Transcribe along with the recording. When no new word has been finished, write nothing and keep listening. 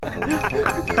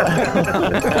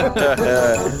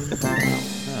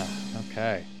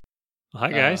Okay.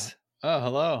 Hi, guys.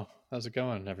 Hello. How's it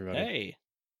going, everybody? Hey.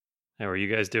 How are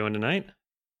you guys doing tonight?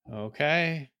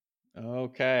 Okay.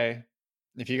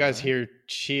 If you guys Alright. hear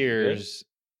cheers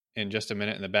in just a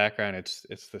minute in the background, it's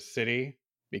the city,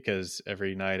 because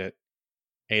every night at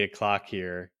 8 o'clock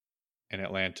here in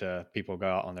Atlanta, people go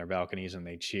out on their balconies and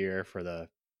they cheer for the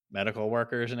medical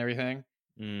workers and everything.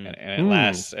 And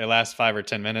it lasts 5 or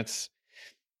 10 minutes.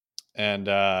 And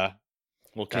Well,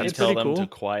 can you That's tell pretty them to cool.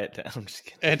 quiet down? I'm just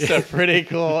kidding. it's a pretty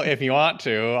cool. If you want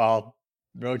to, I'll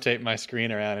rotate my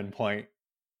screen around and point.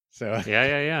 So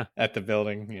Yeah. at the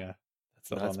building, yeah. That's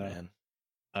So nuts, I'll know. man.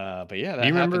 But yeah, that Do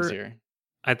you happens remember- here.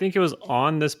 I think it was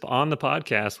on the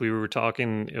podcast we were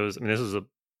talking. This was a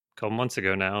couple months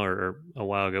ago now, or a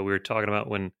while ago. We were talking about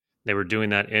when they were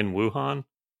doing that in Wuhan.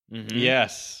 Mhm.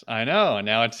 Yes, I know. And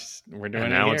now we're doing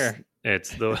And it now here.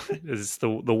 it's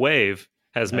the wave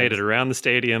has made it around the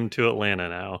stadium to Atlanta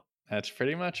now. That's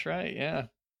pretty much right. Yeah.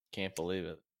 Can't believe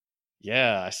it.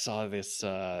 Yeah, I saw this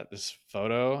this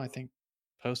photo, I think,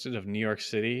 posted of New York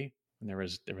City, and there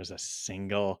was a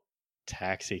single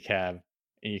taxi cab,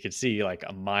 and you could see like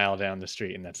a mile down the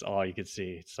street, and that's all you could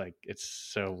see. It's like, it's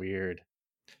so weird.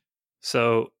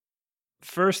 So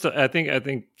first, I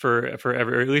think for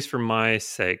at least for my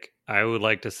sake, I would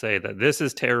like to say that this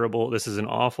is terrible. This is an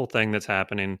awful thing that's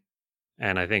happening.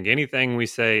 And I think anything we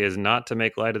say is not to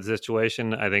make light of the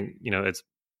situation. I think, it's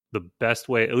the best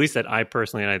way, at least that I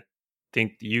personally, and I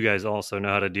think you guys also know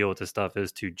how to deal with this stuff,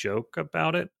 is to joke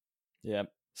about it.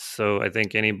 Yep. So I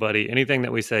think anything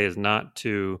that we say is not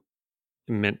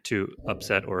meant to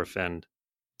upset or offend.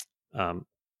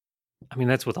 I mean,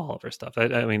 that's with all of our stuff.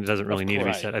 I mean, it doesn't really need to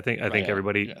be course. said. I think Right.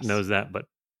 everybody Yes. knows that, but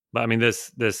I mean,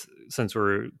 this since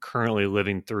we're currently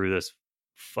living through this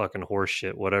fucking horse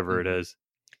shit, whatever it is.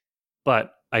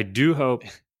 But I do hope,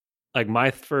 like one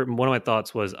of my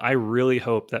thoughts was, I really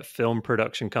hope that film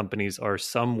production companies are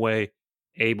some way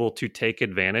able to take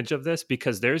advantage of this,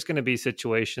 because there's going to be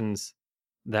situations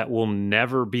that will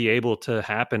never be able to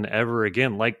happen ever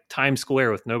again, like Times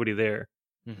Square with nobody there,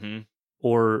 Mm-hmm.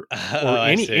 or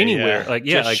I see, anywhere. yeah. Like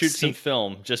Just shoot some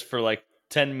film just for like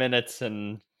 10 minutes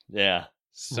and yeah.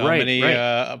 So Right, many right.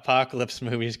 apocalypse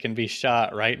movies can be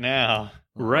shot right now.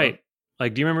 Right.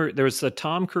 Like, do you remember there was a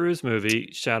Tom Cruise movie,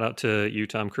 shout out to you,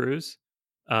 Tom Cruise,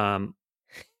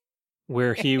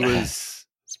 where he was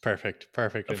It's perfect from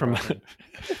impression.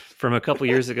 from a couple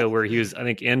years ago, where he was, I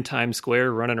think, in Times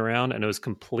Square running around, and it was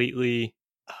completely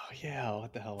Oh yeah,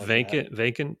 what the hell was vacant.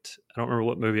 I don't remember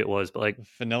what movie it was, but like, that?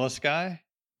 Vanilla Sky?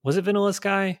 was it Vanilla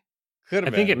Sky? Could I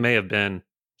have think it been. may have been.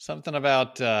 Something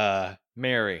about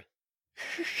Mary.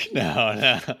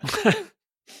 no.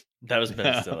 That was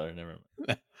Ben No. Stiller. Never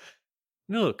mind.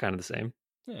 They look kind of the same.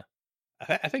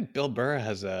 I think Bill Burr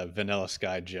has a Vanilla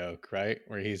Sky joke, right?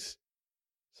 Where he's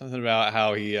something about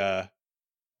how he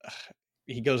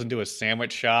goes into a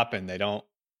sandwich shop and they don't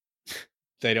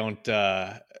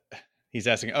he's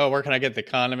asking, "Oh, where can I get the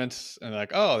condiments?" And they're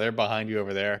like, "Oh, they're behind you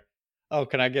over there." "Oh,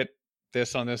 can I get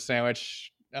this on this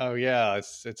sandwich?" "Oh, yeah,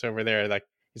 it's over there." Like,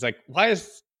 he's like, "Why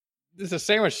is this a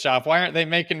sandwich shop? Why aren't they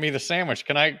making me the sandwich?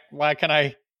 Why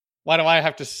do I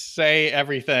have to say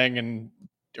everything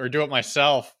or do it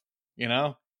myself, you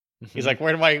know?" He's like,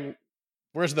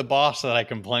 "Where's the boss that I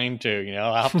complain to, you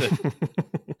know? I have to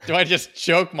do I just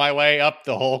joke my way up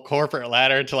the whole corporate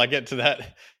ladder till I get to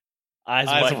that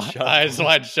eyes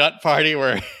wide shut party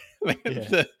where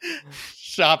the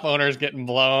shop owner's getting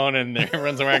blown and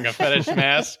everyone's wearing a fetish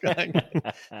mask?"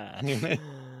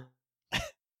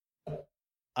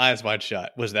 Eyes Wide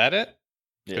Shut. Was that it?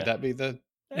 Yeah. Could that be the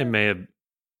It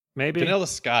maybe Vanilla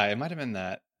Sky? It might have been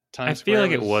that. I Times feel Square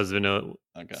like it was Vanilla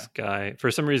Okay. Sky.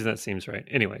 For some reason, that seems right.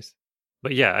 Anyways,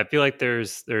 but yeah, I feel like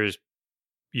there's things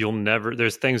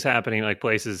happening, like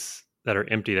places that are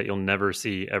empty that you'll never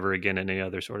see ever again in any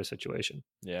other sort of situation.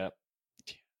 Yeah.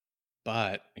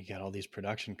 But you got all these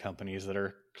production companies that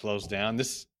are closed down.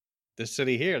 This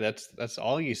city here, that's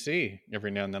all you see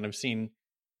every now and then. I've seen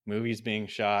movies being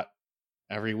shot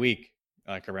every week,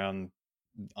 like around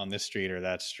on this street or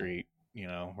that street, you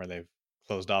know, where they've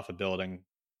closed off a building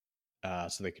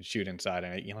so they could shoot inside,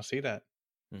 and you don't see that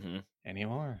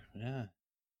anymore. Yeah.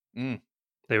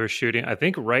 They were shooting, I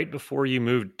think, right before you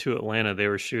moved to Atlanta. They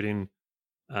were shooting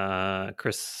some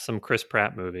Chris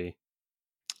Pratt movie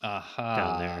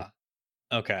down there.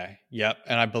 Okay. Yep.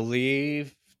 And I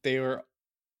believe they were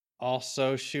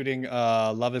also shooting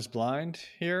Love is Blind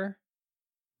here.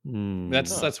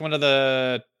 That's one of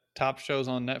the top shows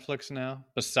on Netflix now,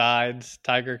 besides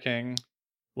Tiger King.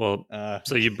 Well, Uh,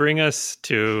 so you bring us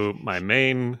to my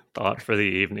main thought for the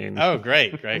evening. oh,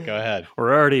 great. Go ahead.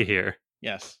 We're already here.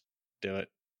 Yes, do it.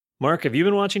 Mark, have you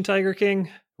been watching Tiger King?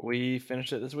 We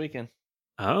finished it this weekend.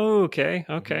 Oh, okay.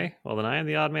 Well, then I am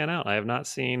the odd man out. I have not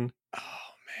seen Oh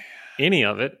any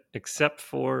of it except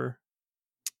for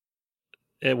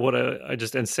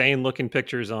just insane looking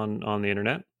pictures on the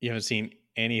internet. you haven't seen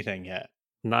anything yet.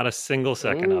 Not a single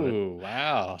second of it. Ooh,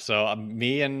 wow. So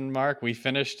me and Mark, we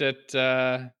finished it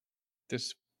today.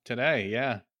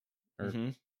 Yeah, Or-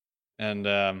 Mhm.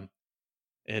 and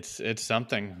it's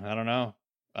something. I don't know.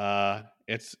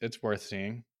 It's worth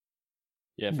seeing.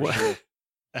 Yeah, for What- sure.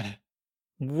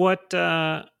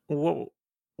 What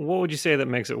would you say that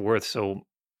makes it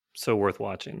so worth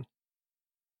watching?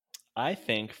 I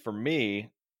think for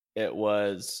me, it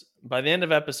was by the end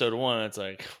of episode 1, it's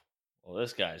like, well,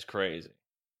 this guy's crazy.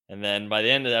 And then by the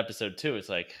end of episode 2, it's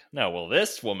like, no, well,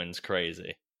 this woman's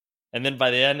crazy. And then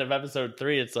by the end of episode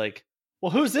 3, it's like,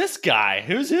 well, who's this guy?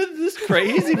 Who's this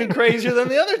crazy? He's even crazier than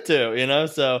the other two, you know?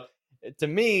 So to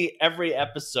me, every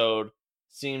episode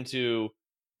seemed to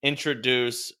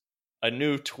introduce a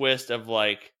new twist of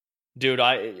like, dude,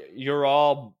 you're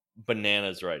all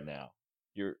bananas right now.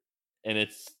 And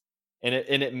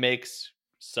it makes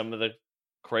some of the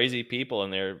crazy people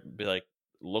in there be like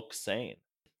look sane.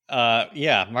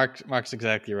 Yeah, Mark's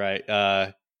exactly right.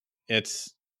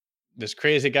 It's this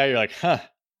crazy guy. You're like, huh,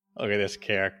 look at this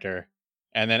character.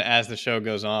 And then as the show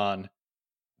goes on,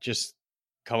 just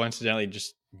coincidentally,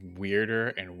 just weirder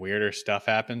and weirder stuff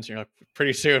happens. You're like,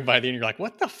 pretty soon by the end, you're like,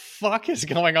 what the fuck is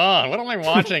going on? What am I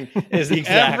watching? Is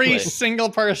Exactly. every single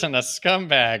person a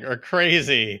scumbag or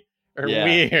crazy or Yeah.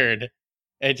 weird?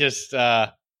 It just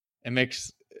it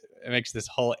makes this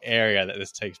whole area that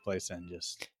this takes place in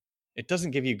just, it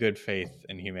doesn't give you good faith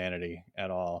in humanity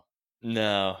at all.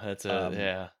 No, that's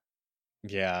yeah.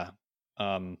 Yeah.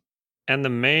 And the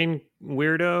main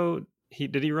weirdo,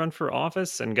 did he run for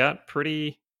office and got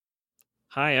pretty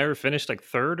high? Ever finished like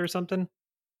third or something?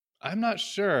 I'm not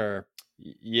sure.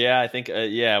 Yeah, I think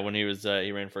when he was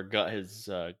he ran for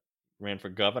ran for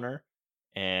governor,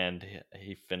 and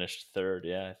he finished third.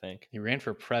 Yeah, I think He ran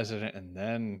for president and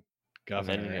then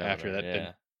governor, after that.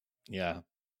 Yeah.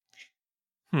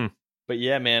 Yeah. But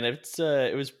yeah, man,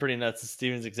 it was pretty nuts.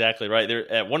 Steven's exactly right. There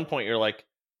at one point you're like,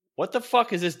 what the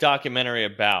fuck is this documentary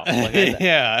about? Like,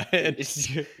 Yeah. It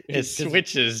it's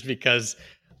switches because,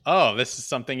 oh, this is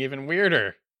something even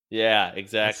weirder. Yeah,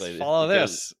 exactly. Let's follow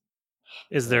this.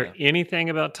 Is there anything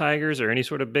about tigers or any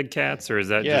sort of big cats, or is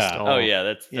that just all? Oh yeah,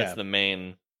 that's Yeah. the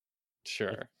main.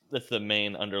 Sure. That's the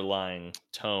main underlying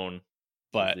tone.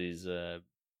 But of these.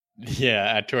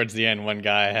 yeah, towards the end, one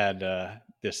guy had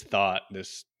this thought,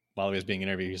 while he was being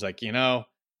interviewed. He's like,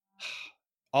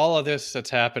 all of this that's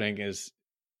happening is,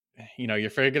 you're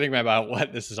forgetting about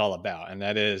what this is all about, and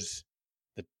that is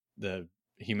the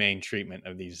humane treatment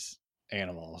of these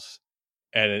animals.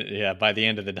 And by the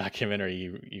end of the documentary,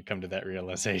 you come to that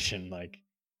realization, like,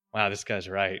 wow, this guy's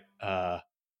right.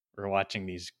 We're watching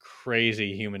these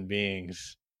crazy human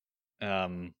beings. I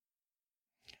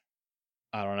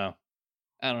don't know.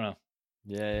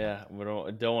 Yeah. We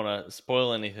don't want to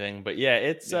spoil anything, but yeah,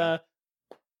 it's. Yeah.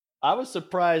 I was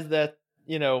surprised that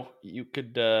you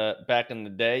could back in the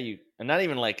day, and not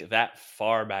even like that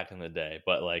far back in the day,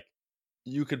 but like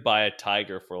you could buy a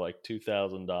tiger for like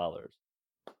 $2,000.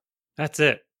 That's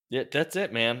it. Yeah, that's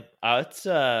it, man. It's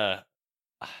I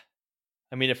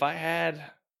mean, if I had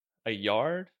a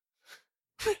yard,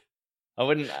 I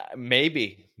wouldn't.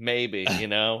 Maybe,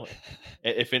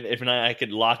 if I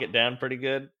could lock it down pretty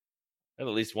good, I'd at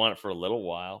least want it for a little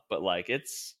while. But like, it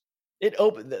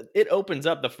opens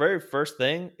up. The very first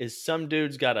thing is some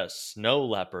dude's got a snow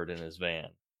leopard in his van.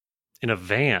 In a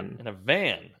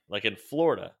van, like in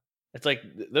Florida. It's like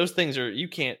those things you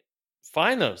can't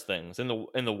find those things in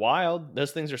the wild.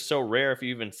 Those things are so rare. If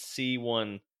you even see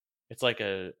one, it's like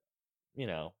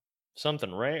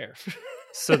something rare.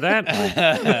 so that.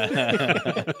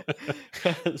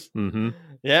 Mm-hmm.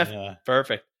 Yeah,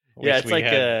 perfect. Yeah, it's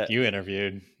like you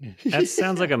interviewed. That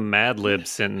sounds like a Mad Lib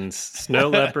sentence. Snow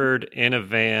leopard in a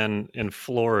van in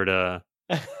Florida.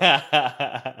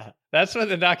 That's what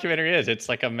the documentary is. It's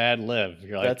like a Mad Lib.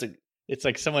 You're like, it's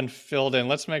like someone filled in.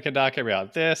 Let's make a documentary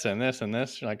about this and this and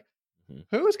this. You're like,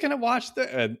 who's gonna watch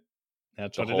this?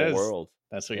 That's what it is. World.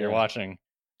 That's what you're watching.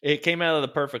 It came out of the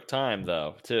perfect time,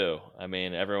 though, too. I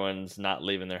mean, everyone's not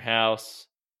leaving their house.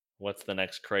 What's the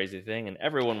next crazy thing? And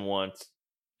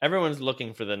everyone's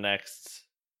looking for the next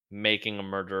making a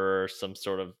murderer, some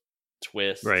sort of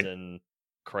twist, right, and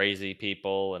crazy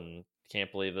people, and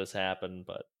can't believe this happened.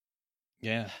 But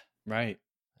yeah, right.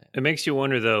 It makes you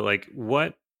wonder, though, like,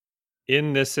 what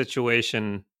in this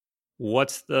situation,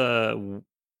 I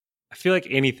feel like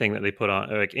anything that they put on,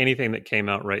 like anything that came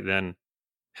out right then,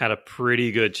 had a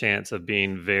pretty good chance of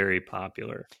being very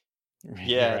popular.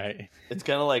 Yeah, right. It's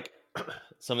kind of like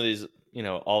some of these,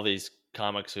 all these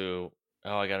comics who,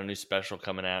 I got a new special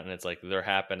coming out, and it's like they're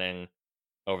happening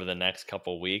over the next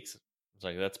couple weeks. It's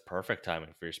like that's perfect timing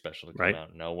for your special to come Right.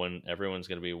 out. Everyone's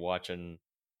going to be watching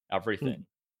everything.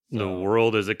 The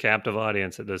world is a captive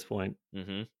audience at this point.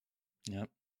 Mm-hmm. Yep.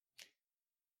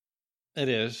 It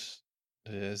is.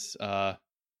 It is. I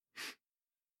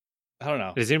don't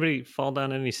know. Does anybody fall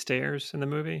down any stairs in the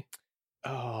movie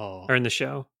Oh, or in the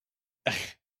show?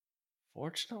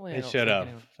 Fortunately, I they don't should think have.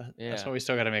 anyone- That's Yeah. why we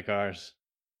still got to make ours.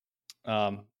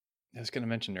 I was going to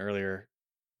mention earlier.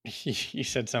 You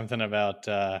said something about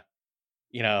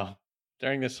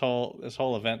during this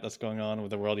whole event that's going on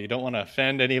with the world, you don't want to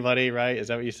offend anybody, right? Is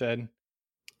that what you said?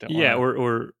 Yeah,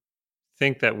 or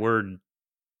think that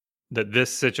that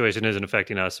this situation isn't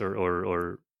affecting us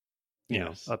or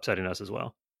Yes. upsetting us as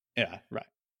well. Yeah, right.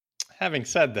 Having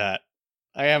said that,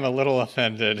 I am a little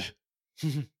offended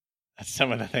at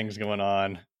some of the things going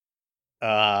on.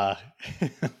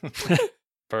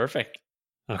 Perfect.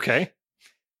 Okay.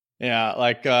 Yeah,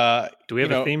 like Do we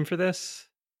have a theme for this?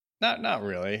 Not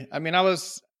really. I mean, I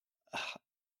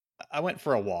went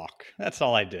for a walk. That's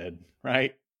all I did,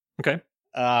 right? Okay.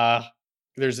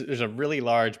 There's a really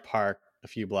large park a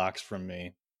few blocks from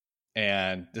me,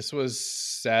 and this was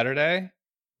Saturday,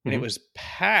 and it Mhm. was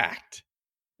packed.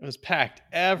 It was packed.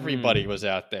 Everybody was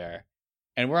out there,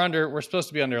 and we're supposed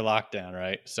to be under lockdown,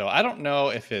 right? So I don't know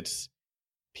if it's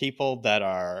people that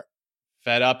are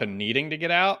fed up and needing to get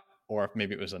out, or if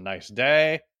maybe it was a nice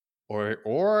day,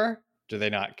 or do they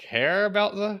not care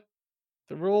about the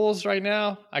rules right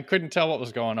now? I couldn't tell what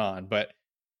was going on, but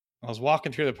I was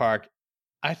walking through the park.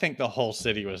 I think the whole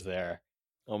city was there.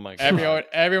 Oh my god!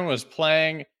 Everyone was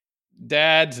playing.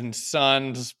 Dads and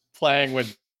sons playing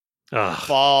with Ugh.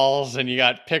 balls, and you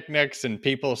got picnics and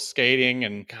people skating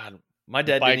and God, my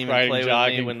dad bike didn't even riding, play with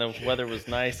jogging. me when the weather was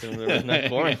nice and there was no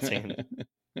quarantine.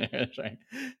 That's right.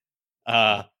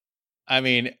 I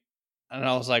mean, and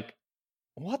I was like,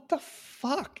 what the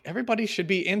fuck? Everybody should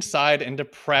be inside and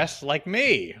depressed like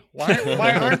me.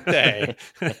 Why aren't they?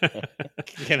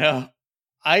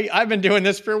 I've been doing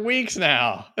this for weeks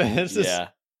now. This is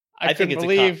I think couldn't it's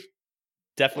believe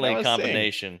definitely what I a was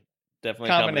combination. Definitely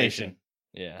a combination.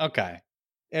 Yeah. Okay.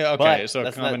 Yeah, okay. But So a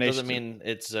that combination doesn't mean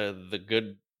it's the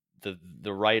good,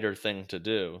 the righter thing to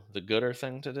do, the gooder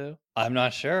thing to do. I'm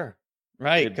not sure.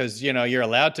 Right, because you're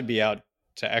allowed to be out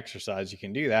to exercise. You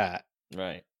can do that.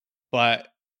 Right. But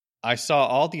I saw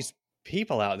all these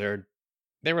people out there.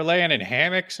 They were laying in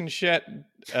hammocks and shit,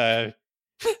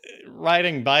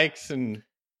 riding bikes and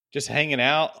just hanging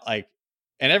out.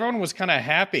 And everyone was kind of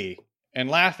happy and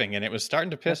laughing, and it was starting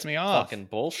to piss me off. Fucking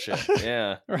bullshit.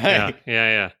 Yeah. Right.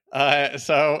 Yeah.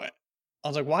 So I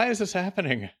was like, why is this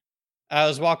happening? I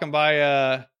was walking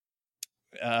by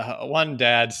one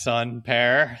dad-son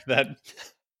pair that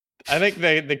I think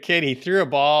the kid, he threw a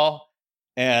ball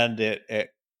and it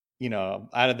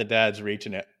out of the dad's reach,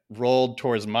 and it rolled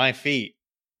towards my feet,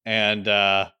 and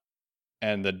the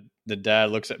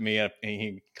dad looks at me and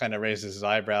he kind of raises his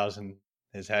eyebrows and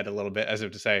his head a little bit as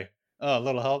if to say, "Oh, a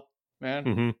little help, man."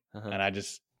 Mm-hmm. And I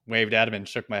just waved at him and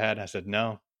shook my head. I said,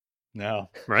 "No."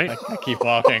 Right. I keep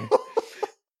walking.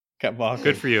 Kept walking.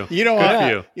 Good for you. You don't Good want for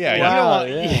you. Yeah. Wow,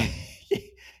 You don't want.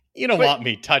 You don't want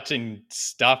me touching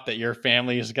stuff that your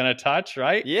family is going to touch,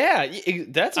 right? Yeah,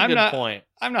 that's a good point.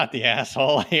 I'm not the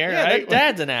asshole here, Yeah, right? that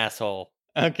dad's an asshole.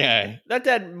 Okay. That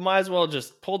dad might as well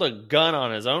just pulled a gun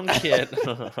on his own kid.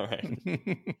 All right.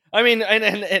 I mean, and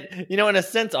in a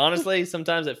sense, honestly,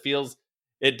 sometimes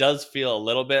it does feel a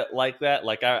little bit like that.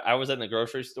 Like I was in the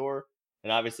grocery store,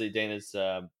 and obviously Dana's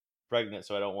pregnant,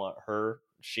 so I don't want her.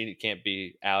 She can't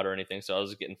be out or anything, so I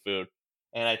was getting food.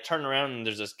 And I turn around, and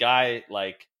there's this guy,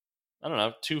 I don't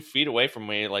know, 2 feet away from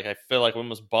me. I feel like we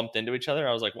almost bumped into each other.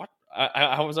 I was like, what?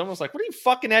 I was almost like, what are you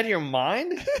fucking out of your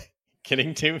mind?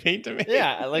 Getting 2 feet to me?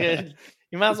 Yeah,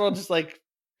 you might as well just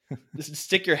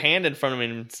stick your hand in front of me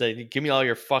and say, give me all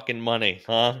your fucking money,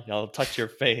 huh? I'll touch your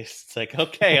face. It's like,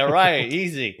 okay, all right,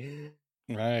 easy.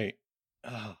 Right.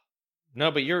 Oh.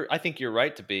 No, but I think you're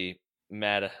right to be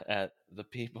mad at the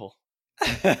people.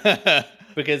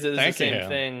 Because it was the same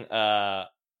thing.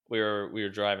 We were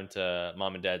driving to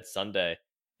mom and dad's Sunday,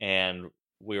 and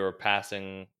we were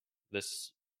passing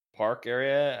this park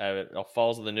area at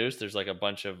Falls of the Noose. There's a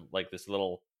bunch of this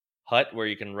little hut where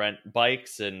you can rent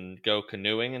bikes and go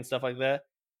canoeing and stuff like that.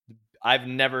 I've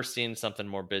never seen something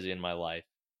more busy in my life.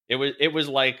 It was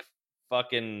like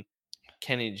fucking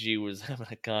Kenny G was having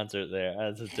a concert there.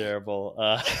 That's a terrible.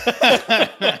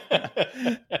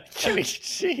 Kenny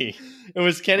G. It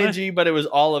was Kenny What? G, but it was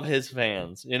all of his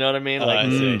fans. You know what I mean? Oh, Like, I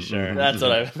see, sure. That's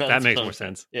what I. that that's makes what more I'm-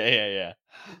 sense. Yeah.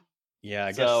 Yeah,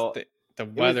 I So, guess the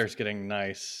weather's getting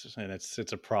nice, and it's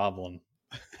a problem.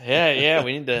 Yeah.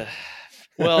 We need to.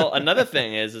 Well, another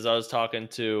thing is I was talking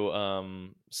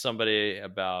to somebody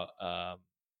about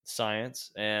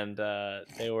science, and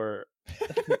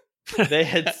they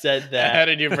had said that. How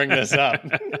did you bring this up?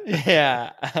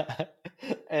 Yeah,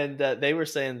 and they were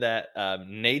saying that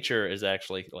nature is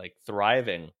actually like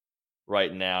thriving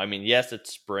right now. I mean, yes,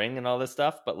 it's spring and all this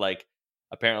stuff, but like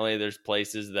apparently there's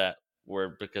places that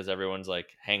where because everyone's like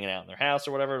hanging out in their house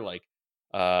or whatever, like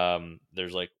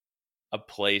there's like a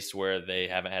place where they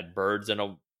haven't had birds in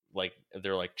a like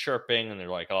they're like chirping and they're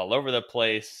like all over the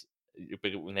place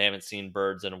when they haven't seen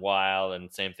birds in a while.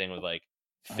 And same thing with like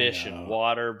fish and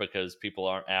water because people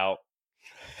aren't out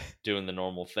doing the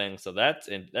normal thing. So that's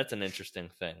an interesting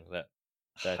thing that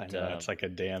I know, it's like a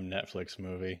damn Netflix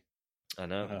movie. I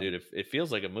know, dude. It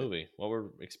feels like a movie. What we're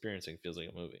experiencing feels like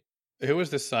a movie. Who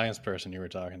was this science person you were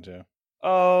talking to?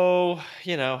 Oh,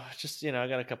 just I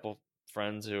got a couple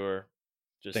friends who are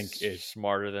just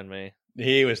smarter than me.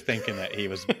 He was thinking that he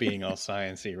was being all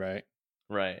sciencey, right?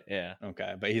 Right. Yeah.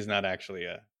 Okay, but he's not actually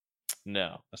a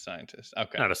scientist.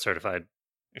 Okay, Not a certified.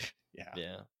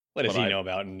 Yeah. What does he know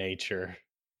about nature?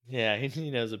 Yeah,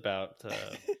 he knows about.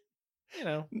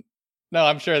 No,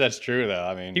 I'm sure that's true though.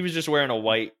 I mean, he was just wearing a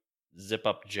white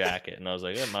zip-up jacket, and I was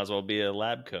like, it might as well be a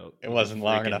lab coat. It wasn't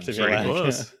long enough to be pretty lab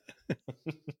close.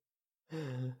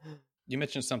 You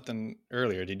mentioned something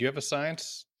earlier. Did you have a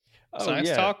science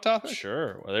yeah. talk topic?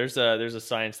 Sure. Well, there's a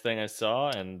science thing I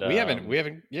saw, and we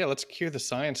haven't. Yeah, let's cue the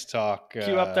science talk.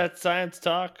 Cue up that science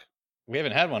talk. We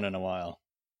haven't had one in a while.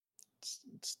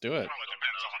 Let's do it.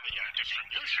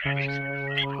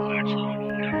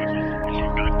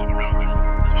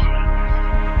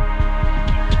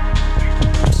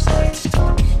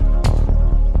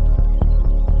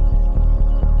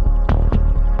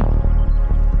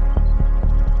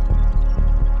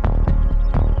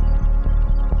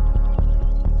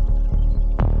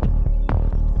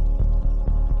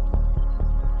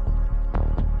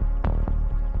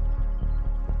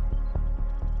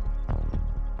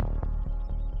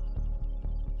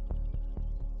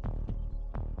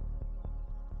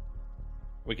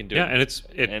 We can do Yeah, it.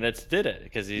 and it's did it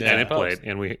because he's and in it post. played,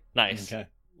 and we Nice. Okay.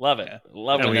 Love it. Yeah.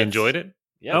 Love it. and we enjoyed it.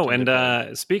 Yeah, Oh, dude,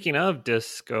 and speaking of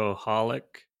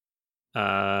Discoholic,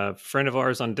 friend of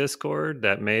ours on Discord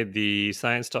that made the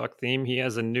Science Talk theme, he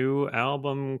has a new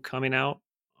album coming out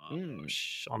on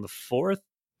the 4th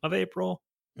of April.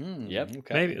 Yep.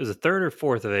 Okay. Maybe it was the 3rd or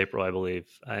 4th of April, I believe.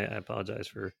 I apologize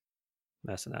for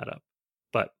messing that up.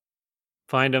 But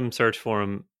find him, search for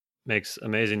him. Makes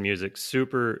amazing music.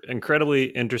 Super, incredibly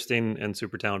interesting and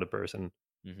super talented person.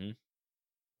 Mm-hmm.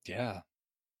 Yeah.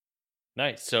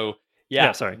 Nice. So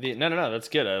yeah, sorry. No, that's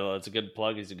good. It's a good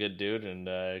plug. He's a good dude and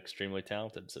extremely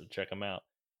talented. So check him out.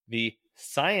 The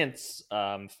science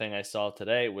thing I saw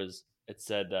today it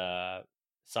said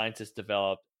scientists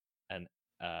developed an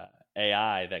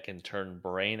AI that can turn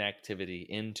brain activity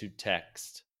into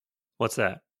text. What's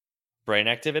that? Brain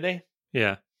activity?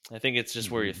 Yeah. I think it's just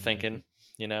where you're thinking.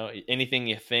 Anything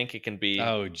you think, it can be.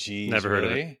 Oh, geez. Never heard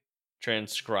of it.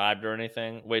 Transcribed or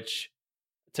anything, which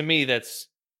to me that's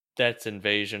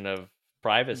invasion of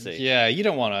privacy. Yeah, you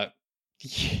don't want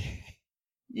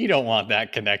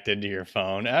that connected to your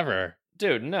phone ever.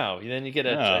 Dude, no. Then you get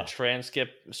a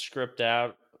transcript script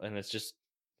out and it's just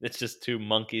two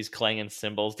monkeys clanging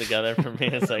cymbals together. For me,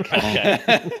 it's like, okay.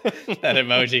 That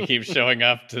emoji keeps showing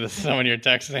up to someone you're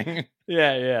texting.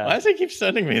 Yeah. Why does he keep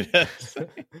sending me this?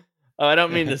 Oh, I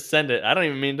don't mean to send it. I don't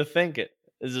even mean to think it.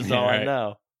 This is all I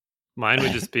know. Mine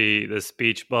would just be the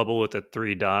speech bubble with the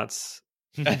 3 dots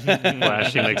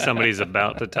flashing like somebody's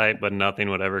about to type, but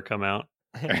nothing would ever come out.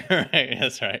 Right,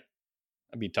 that's right.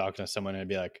 I'd be talking to someone and I'd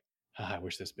be like, I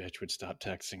wish this bitch would stop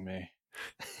texting me.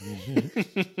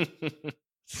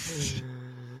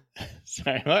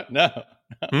 Sorry, what? No.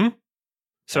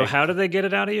 So how did they get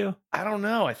it out of you? I don't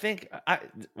know. I think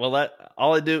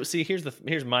all I do. See,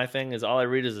 here's my thing is all I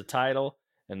read is the title,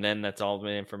 and then that's all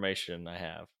the information I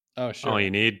have. Oh, sure. All you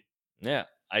need. Yeah,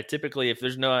 I typically if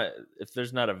there's not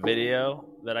a video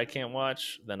that I can't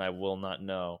watch, then I will not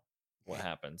know what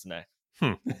happens next.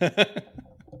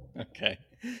 Okay.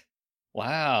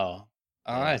 Wow.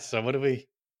 All right. So what do we?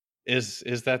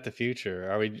 Is that the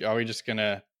future? Are we just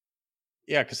gonna?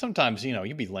 Yeah, because sometimes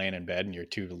you'd be laying in bed and you're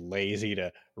too lazy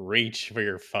to reach for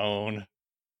your phone.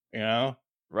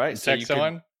 Right? Text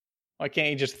someone. Why can't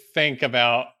you just think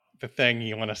about the thing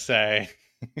you want to say.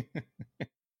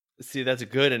 See, that's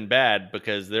good and bad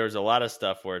because there's a lot of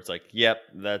stuff where it's like, yep,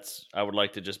 I would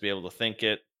like to just be able to think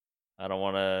it. I don't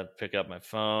want to pick up my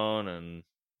phone and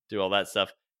do all that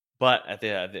stuff. But at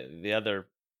the other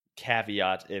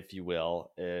caveat, if you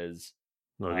will, is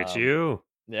Look at you.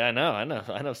 yeah,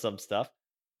 I know some stuff,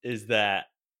 is that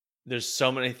there's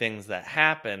so many things that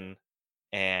happen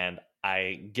and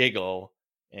I giggle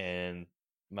and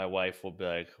my wife will be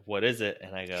like, "What is it?"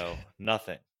 And I go,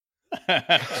 "Nothing."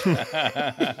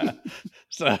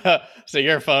 So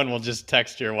your phone will just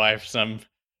text your wife some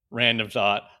random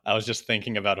thought. I was just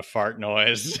thinking about a fart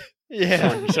noise.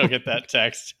 Yeah. She'll get that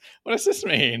text. What does this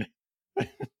mean?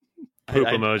 Poop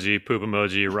emoji,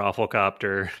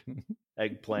 rafflecopter,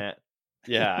 Eggplant.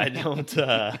 Yeah, I don't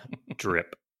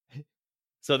drip.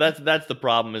 So that's the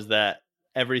problem, is that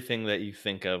everything that you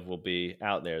think of will be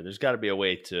out there. There's got to be a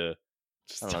way to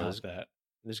Stop that.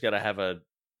 There's got to have a,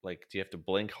 like, do you have to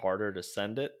blink harder to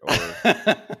send it, or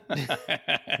I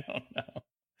don't know.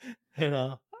 you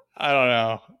know? I don't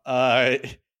know.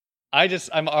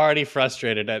 I'm already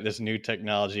frustrated at this new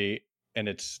technology, and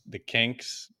it's the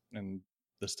kinks and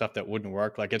the stuff that wouldn't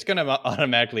work. Like, it's going to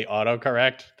automatically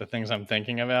autocorrect the things I'm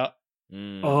thinking about.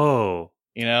 Oh,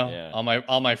 You know, Yeah.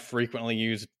 all my frequently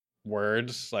used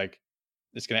words, like,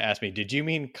 it's going to ask me, did you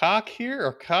mean cock here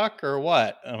or cock or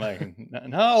what? I'm like,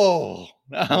 no.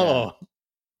 Yeah.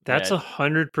 that's Yeah.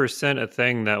 100% a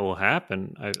thing that will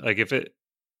happen. Like if it,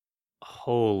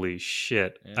 holy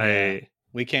shit. Yeah.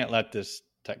 We can't let this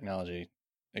technology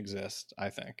exist, I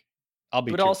think. I'll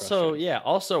be But too also, frustrated. yeah,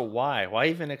 also why? Why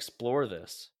even explore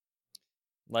this?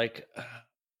 Like,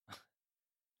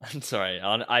 I'm sorry.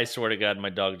 I swear to God, my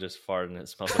dog just farted and it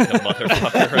smells like a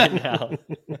motherfucker right now.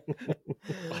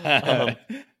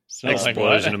 Smells like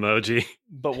Explosion what? emoji.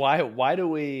 But why do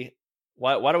we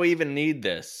even need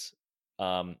this?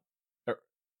 There's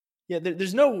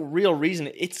no real reason.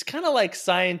 It's kind of like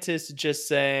scientists just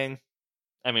saying,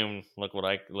 I mean, look what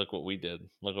we did.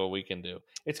 Look what we can do.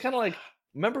 It's kind of like,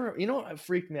 remember, you know what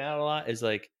freaked me out a lot is,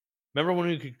 like, remember when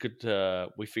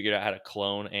we figured out how to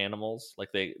clone animals, like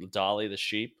Dolly the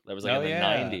sheep? That was like in the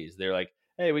 90s. They're like,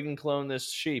 hey, we can clone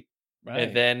this sheep. Right.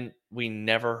 And then we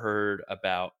never heard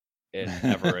about it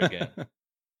ever again.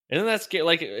 Isn't that scary?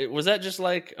 Like, was that just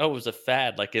like, oh, it was a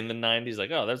fad, like in the 90s?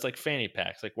 Like, oh, that's like fanny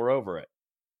packs. Like, we're over it.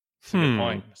 That's a good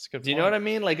point. That's a good point. Do you know what I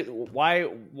mean? Like,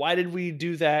 why did we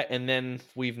do that and then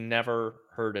we've never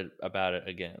heard about it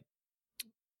again?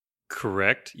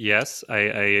 Correct. Yes, I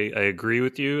agree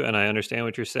with you, and I understand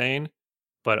what you're saying.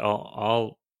 But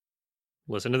I'll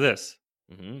listen to this.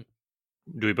 Mm-hmm.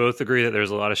 Do we both agree that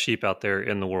there's a lot of sheep out there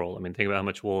in the world? I mean, think about how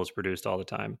much wool is produced all the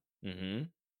time. Mm-hmm.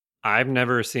 I've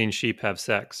never seen sheep have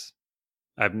sex.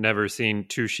 I've never seen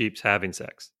two sheep having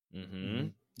sex. Mm-hmm.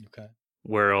 Okay.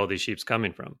 Where are all these sheep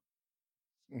coming from?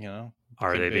 You know,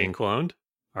 are they being cloned?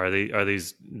 Are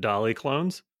these Dolly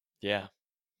clones? Yeah,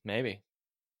 maybe.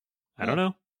 I don't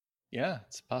know. Yeah,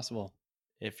 it's possible.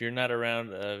 If you're not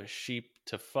around a sheep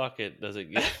to fuck it, does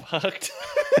it get fucked?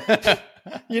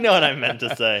 You know what I meant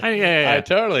to say. Yeah. I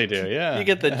totally do. Yeah, You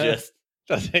get the gist.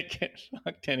 Does it get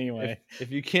fucked anyway?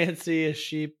 If you can't see a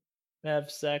sheep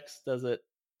have sex, does it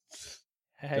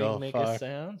make a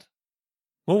sound?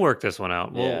 We'll work this one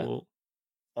out. Yeah.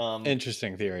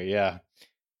 Interesting theory. Yeah.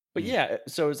 But yeah,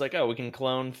 so it's like, oh, we can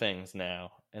clone things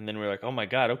now. And then we're like, oh my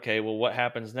God, okay, well, what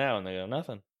happens now? And they go,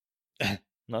 nothing.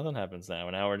 Nothing happens now.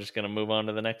 And now we're just going to move on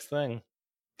to the next thing.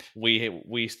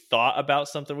 We thought about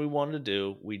something we wanted to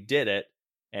do. We did it.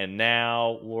 And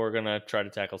now we're going to try to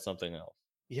tackle something else.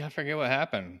 Yeah, I forget what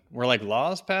happened. Were like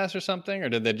laws passed or something? Or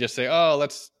did they just say, oh,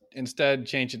 let's instead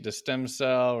change it to stem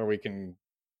cell, or we can...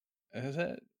 Is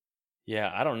it?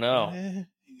 Yeah, I don't know.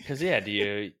 Because, yeah,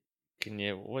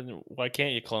 why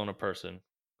can't you clone a person?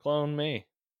 Clone me.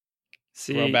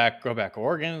 See, grow back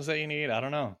organs that you need. I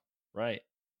don't know. Right.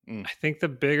 I think the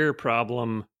bigger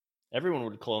problem. Everyone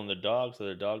would clone their dog so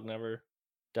their dog never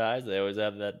dies. They always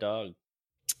have that dog.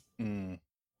 I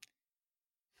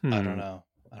don't know.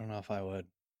 I don't know if I would.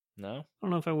 No? I don't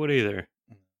know if I would either.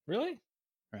 Really?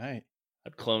 Right.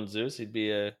 I'd clone Zeus. He'd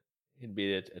be a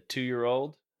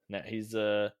 2-year-old. Now he's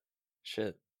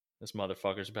shit. This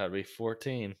motherfucker's about to be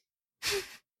 14.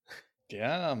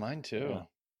 Yeah, mine too.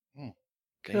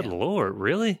 Good Lord,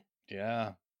 really?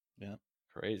 Yeah.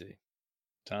 Crazy.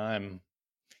 Time.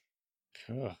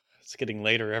 It's getting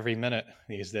later every minute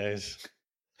these days.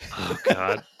 Oh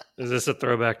God. Is this a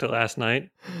throwback to last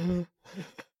night?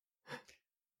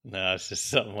 No, it's just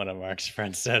something one of Mark's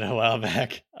friends said a while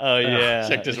back. Oh yeah.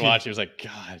 Checked his watch. He was like,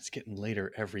 God, it's getting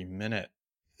later every minute.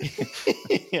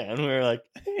 Yeah, and we were like,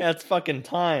 yeah, it's fucking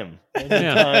time. That's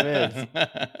Yeah. what time is.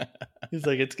 He's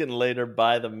like, it's getting later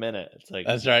by the minute. It's like,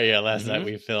 That's right. Yeah, last night Mhm.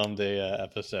 we filmed a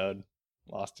episode,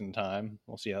 Lost in Time.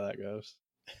 We'll see how that goes.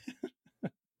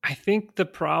 I think the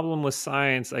problem with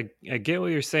science, I get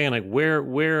what you're saying. Like,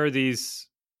 where are these?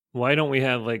 Why don't we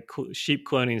have like sheep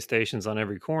cloning stations on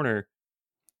every corner?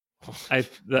 I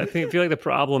feel like the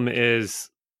problem is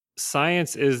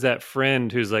science is that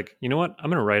friend who's like, you know what?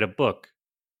 I'm going to write a book.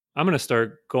 I'm going to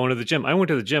start going to the gym. I went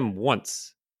to the gym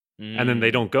once, and then they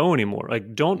Mm. don't go anymore.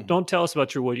 Like, Mhm. don't tell us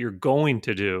about what you're going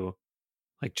to do.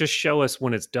 Like, just show us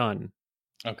when it's done,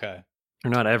 Okay.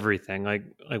 or not everything. Like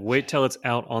wait till it's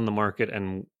out on the market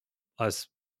and us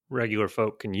regular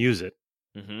folk can use it.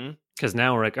 Mhm. Because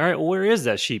now we're like, all right, well, where is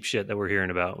that sheep shit that we're hearing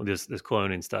about with this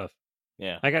cloning stuff?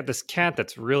 Yeah. I got this cat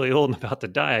that's really old and about to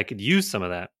die. I could use some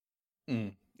of that.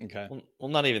 Mm, okay. Well,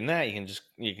 not even that.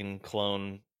 You can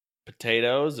clone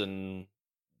potatoes and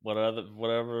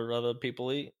whatever other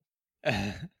people eat.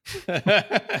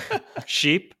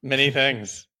 Sheep, Many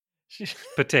things.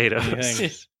 potatoes. Many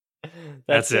things.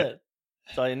 That's it.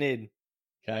 That's all you need.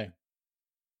 Okay.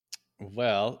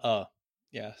 Well,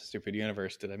 yeah, stupid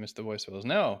universe. Did I miss the voicemails?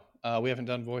 No, we haven't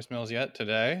done voicemails yet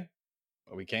today,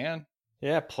 but we can.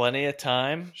 Yeah, plenty of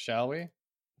time. Shall we?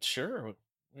 Sure,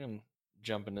 we can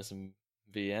jump into some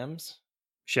VMs.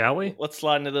 Shall we? Let's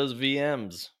slide into those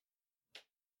VMs.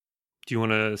 Do you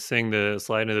want to sing the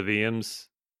slide into the VMs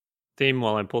theme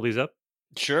while I pull these up?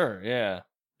 Sure, yeah.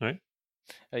 All right.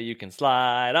 You can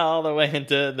slide all the way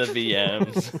into the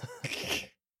VMs.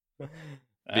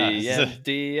 VMs,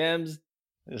 DMs.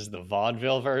 This is the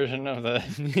vaudeville version of the.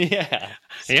 Yeah.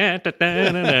 Yeah.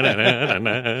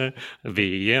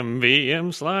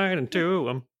 VM, slide into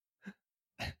them.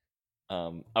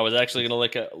 I was actually gonna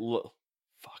look.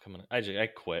 Fuck! I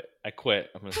quit.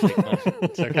 I'm gonna take my.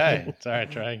 It's okay. It's all right.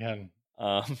 Try again.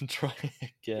 Try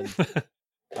again.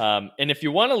 And if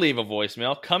you want to leave a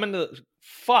voicemail, come into the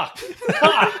fuck.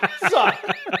 Sorry.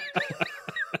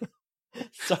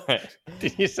 Sorry.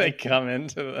 Did you say come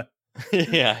into the?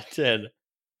 Yeah, I did.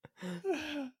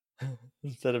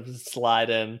 Instead of slide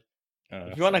in.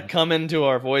 If you want to come into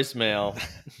our voicemail,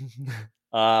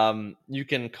 you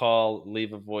can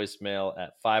leave a voicemail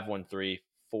at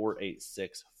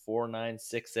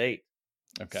 513-486-4968.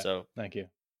 Okay. So thank you.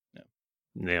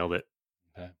 Nailed it.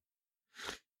 Okay.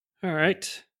 All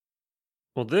right.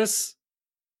 Well, this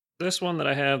one that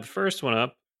I have, the first one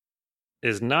up,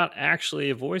 is not actually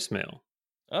a voicemail.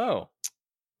 Oh.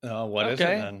 What is it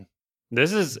then?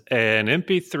 This is an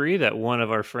MP3 that one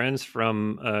of our friends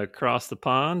from across the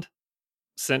pond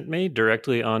sent me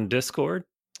directly on Discord.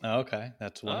 Okay,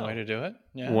 that's one way to do it.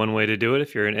 Yeah. One way to do it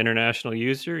if you're an international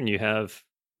user and you have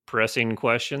pressing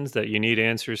questions that you need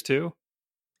answers to.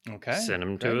 Okay. Send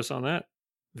them to us on that.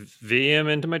 VM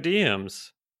into my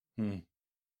DMs.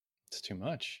 It's too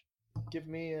much. Give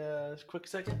me a quick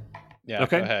second. Yeah,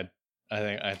 okay. Go ahead.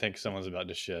 I think someone's about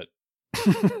to shit.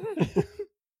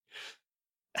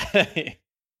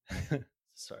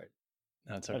 Sorry.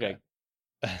 No, it's okay.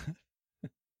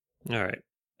 All right.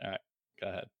 Go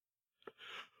ahead.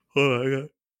 Oh,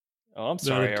 I'm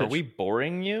sorry. Are we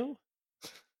boring you?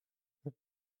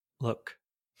 Look.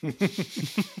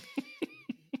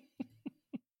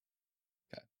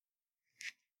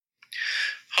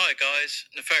 Hi guys,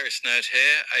 Nefarious Nerd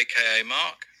here, aka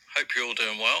Mark. Hope you're all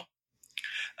doing well.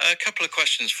 A couple of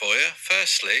questions for you.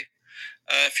 Firstly,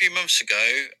 a few months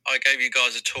ago, I gave you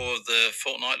guys a tour of the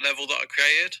Fortnite level that I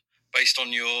created based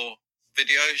on your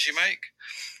videos you make.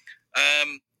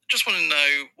 Just want to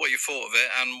know what you thought of it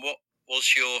and what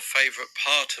was your favourite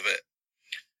part of it.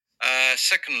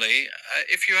 Secondly,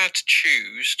 if you had to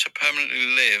choose to permanently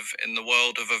live in the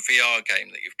world of a VR game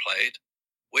that you've played,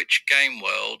 which game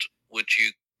world would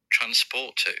you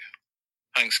transport to?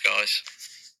 Thanks, guys.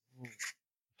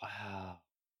 Wow.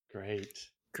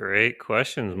 Great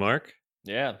questions, Mark.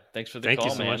 Yeah, thanks for the Thank call,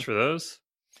 you so much for those.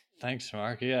 Thanks,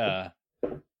 Mark. Yeah,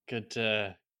 good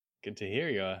to hear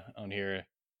you on here.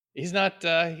 He's not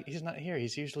here.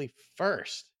 He's usually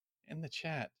first in the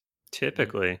chat.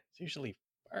 Typically, he's usually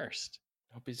first.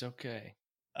 Hope he's okay.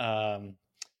 Oh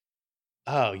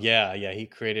yeah. He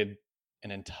created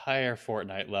an entire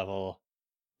Fortnite level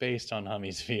based on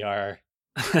Hummy's VR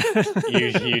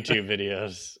YouTube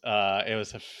videos. It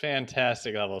was a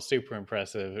fantastic level, super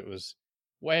impressive. It was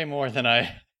way more than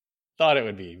I thought it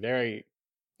would be. Very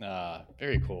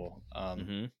cool.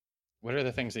 What are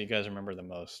the things that you guys remember the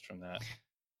most from that?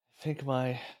 I think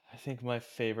my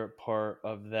favorite part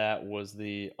of that was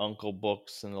the Uncle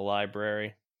Books in the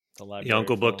library. The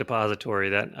Uncle Book Depository.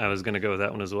 That I was going to go with that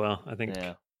one as well. I think.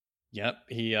 Yeah. Yep.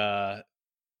 He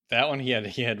that one he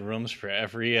had rooms for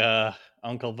every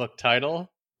Uncle Book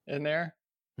title in there.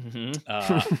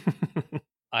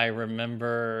 I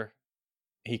remember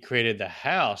he created the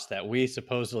house that we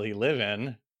supposedly live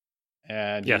in,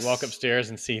 and you walk Yes. upstairs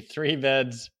and see 3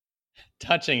 beds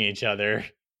touching each other.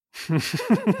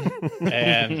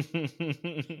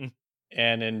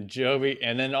 And in Joby,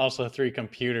 and then also 3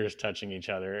 computers touching each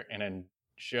other. And in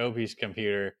Joby's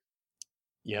computer,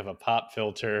 you have a pop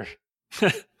filter,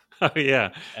 Oh yeah,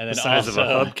 and the then size of a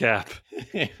also hubcap.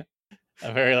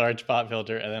 a very large pop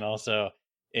filter, and then also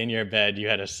in your bed you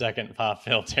had a second pop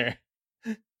filter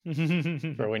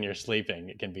for when you're sleeping.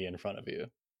 It can be in front of you.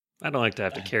 I don't like to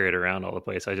have to carry it around all the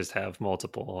place. I just have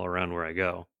multiple all around where I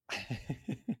go,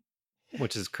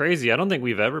 which is crazy. I don't think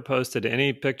we've ever posted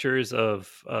any pictures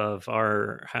of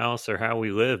our house or how we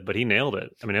live, but he nailed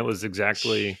it. I mean, it was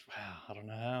exactly Wow, I don't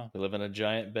know how. We live in a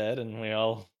giant bed and we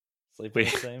all sleep in the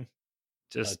same.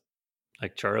 just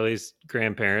like Charlie's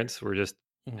grandparents were just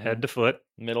Mhm. head to foot.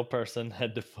 Middle person,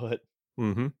 head to foot.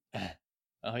 Mm-hmm.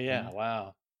 Oh yeah,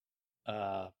 wow.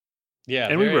 Yeah,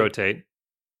 And we rotate.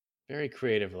 very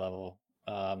creative level.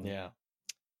 Yeah.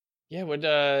 Yeah, would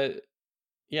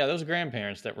those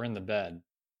grandparents that were in the bed,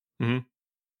 Mhm.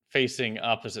 facing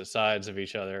opposite sides of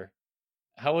each other,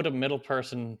 how would a middle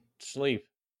person sleep?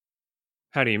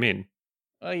 How do you mean?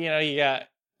 Well, you got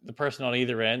the person on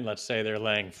either end. Let's say they're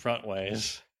laying front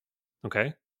ways.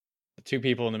 Okay. The 2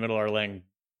 people in the middle are laying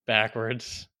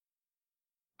backwards.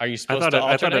 Are you I supposed thought to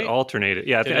alternate? I thought it alternated.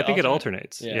 Yeah, Did I it think it alternate?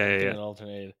 alternates. Yeah. Yeah. It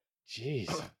alternated.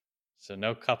 Jeez. So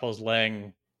no couples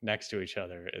laying next to each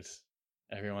other. It's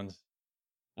everyone's.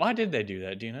 Why did they do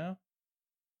that? Do you know?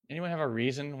 Anyone have a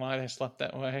reason why they slept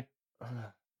that way?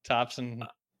 Tops and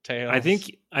tails. I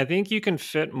think you can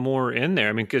fit more in there.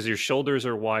 I mean, because your shoulders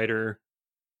are wider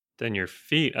than your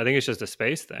feet. I think it's just a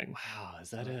space thing. Wow, is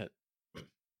that it?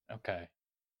 Okay.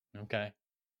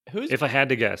 Who's If I had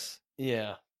to guess,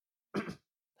 Yeah.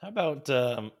 How about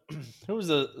who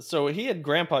was so he had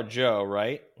Grandpa Joe,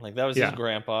 right? Like that was his Yeah.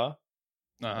 grandpa.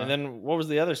 Uh-huh. And then what was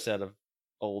the other set of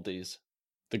oldies?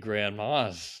 The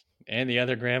grandmas and the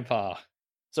other grandpa.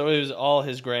 So it was all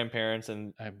his grandparents,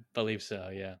 and I believe so.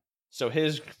 Yeah. so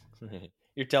his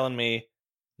you're telling me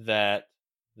that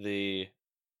the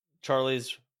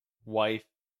Charlie's wife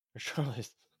or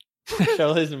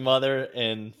Charlie's mother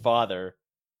and father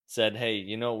said, "Hey,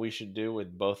 you know what we should do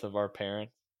with both of our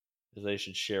parents? Is they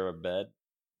should share a bed."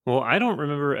 well, I don't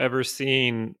remember ever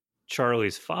seeing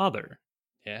Charlie's father.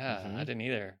 Yeah, I Mhm. didn't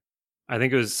either. I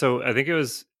think it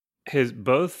was his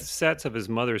both sets of his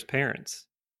mother's parents.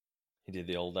 He did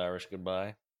the old Irish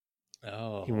goodbye.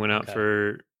 Oh, He went out okay.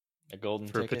 for A golden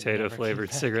ticket, potato never came flavored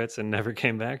back. cigarettes and never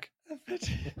came back.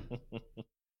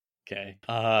 Okay.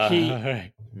 He- all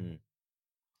right.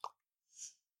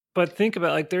 But think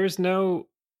about like there's no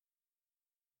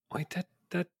wait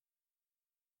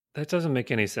that doesn't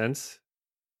make any sense.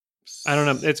 I don't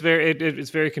know. It's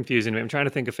very confusing to me. I'm trying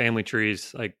to think of family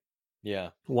trees. Like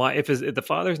Yeah. why if the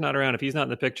father's not around, if he's not in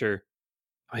the picture,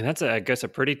 I mean that's I guess a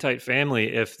pretty tight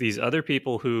family. If these other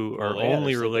people who Well, are yeah,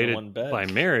 only they're sleeping in related one bed. by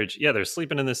marriage, yeah, they're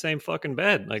sleeping in the same fucking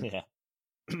bed. Like Yeah.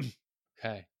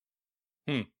 Okay.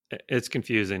 it's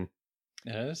confusing.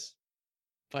 It is.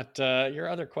 But your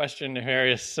other question,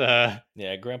 Darius,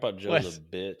 Yeah, Grandpa Joe's Wes- a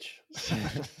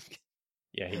bitch.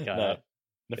 yeah, he got No, up.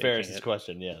 Nefarious' it.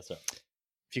 question, yeah. So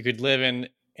If you could live in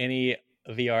any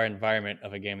VR environment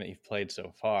of a game that you've played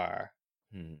so far,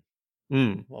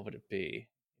 Mm. what would it be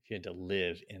if you had to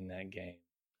live in that game?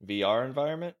 VR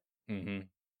environment? Mm-hmm.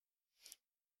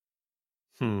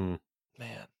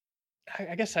 Man.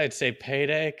 I guess I'd say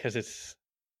Payday because it's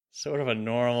sort of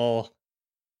a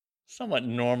somewhat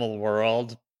normal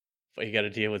world, but you got to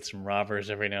deal with some robbers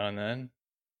every now and then,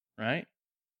 right?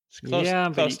 It's close, Yeah,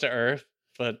 but close to Earth,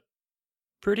 but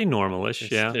Pretty normalish,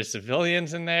 there's, yeah. there's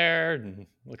civilians in there, and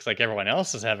looks like everyone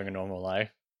else is having a normal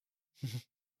life.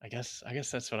 I guess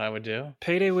that's what I would do.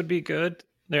 Payday would be good.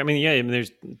 I mean, yeah, I mean,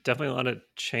 there's definitely a lot of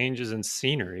changes in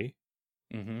scenery.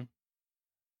 Mm-hmm.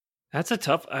 That's a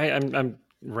tough. I'm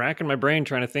racking my brain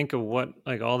trying to think of what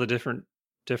like all the different.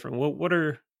 What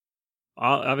are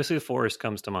obviously the forest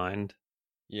comes to mind.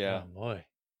 Yeah. Oh boy,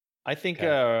 I think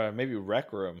Okay. maybe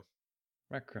Rec Room.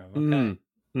 Rec Room. Okay.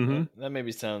 Mm-hmm. That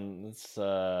maybe sounds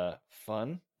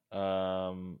fun.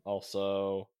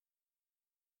 Also,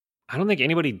 I don't think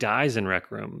anybody dies in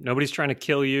Rec Room. Nobody's trying to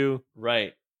kill you.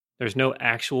 right. There's no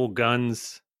actual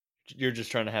guns. You're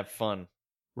just trying to have fun.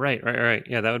 Right.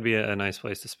 Yeah, that would be a nice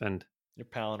place to spend. You're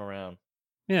palling around.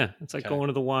 Yeah, it's like Okay. going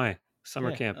to the Y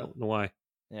summer Yeah. camp at the Y.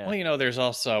 Yeah. Well, there's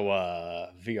also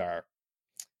VR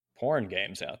porn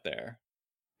games out there.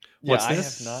 Yeah, What's I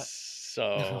this? have not.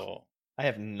 So I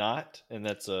have not, and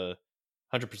that's 100%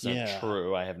 Yeah.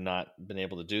 true. I have not been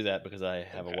able to do that because I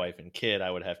have a Okay. wife and kid. I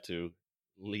would have to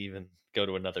leave and go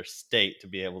to another state to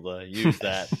be able to use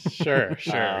that. Sure,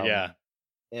 Um, yeah.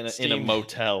 in a Steam.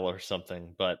 motel or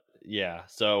something. But yeah,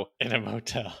 so In a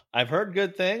motel. I've heard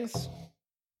good things.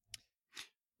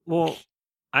 Well,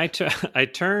 I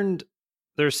turned.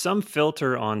 There's some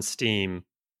filter on Steam,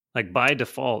 like by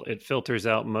default, it filters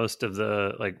out most of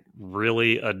the like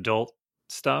really adult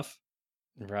stuff.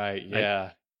 Right,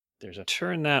 yeah. There's a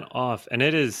Turn that off, and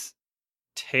it is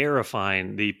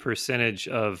terrifying the percentage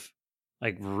of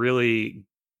like really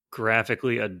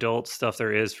graphically adult stuff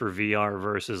there is for VR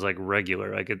versus like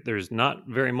regular. Like there's not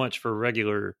very much for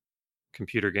regular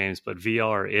computer games, but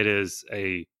VR, it is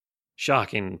a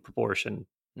shocking proportion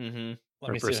Mm-hmm.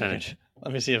 or percentage.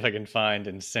 Let me see if I can find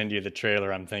and send you the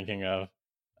trailer I'm thinking of.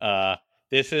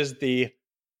 This is the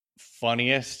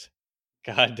funniest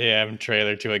goddamn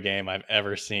trailer to a game I've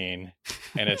ever seen,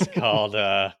 and it's called.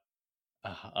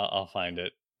 I'll find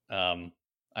it. I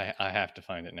have to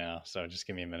find it now, so just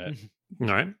give me a minute. All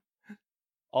right.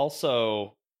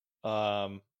 Also,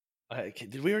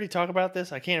 did we already talk about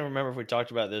this? I can't remember if we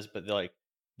talked about this, but like,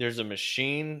 there's a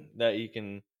machine that you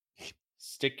can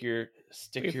stick your.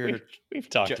 We've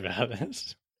talked about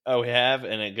this. Oh, we have,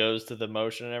 and it goes to the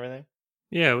motion and everything.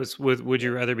 Yeah, it was with Would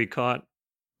You Rather Be Caught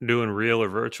doing real or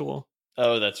virtual?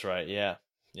 Oh, that's right. Yeah.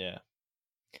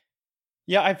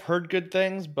 I've heard good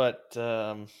things, but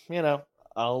I'll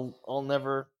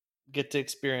never get to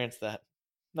experience that.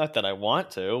 Not that I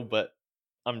want to, but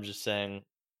I'm just saying,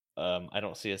 I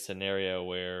don't see a scenario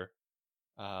where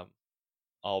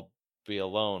I'll be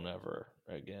alone ever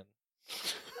again.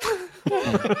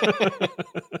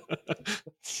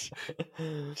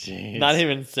 Jeez. Not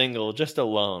even single, just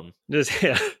alone. Just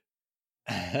yeah.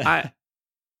 I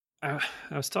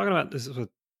was talking about this with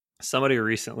somebody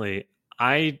recently.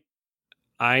 I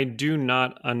do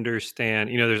not understand.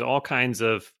 There's all kinds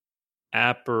of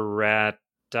apparatuses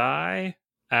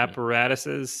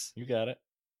You got it.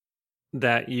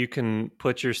 that you can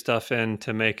put your stuff in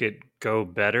to make it go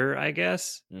better, I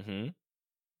guess. Mm-hmm.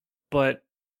 But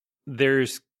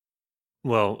there's,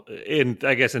 well, in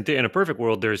a perfect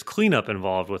world, there's cleanup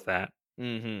involved with that.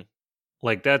 Mm-hmm.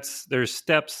 Like there's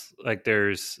steps, like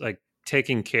there's like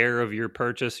taking care of your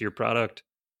purchase, your product.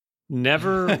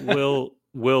 Never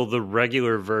will the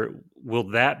regular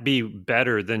will that be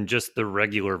better than just the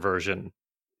regular version?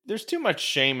 There's too much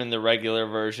shame in the regular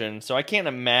version, so I can't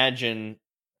imagine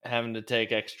having to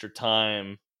take extra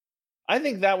time. I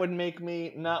think that would make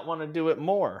me not want to do it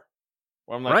more.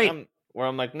 Where I'm like, Right.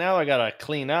 Now I gotta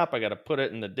clean up. I gotta put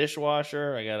it in the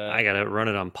dishwasher. I gotta run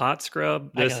it on pot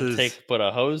scrub. Put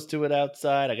a hose to it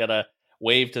outside. I gotta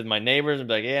wave to my neighbors and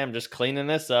be like, "Yeah, I'm just cleaning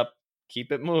this up.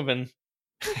 Keep it moving."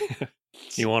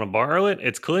 You want to borrow it?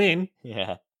 It's clean.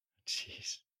 Yeah.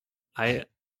 Jeez.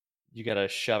 You gotta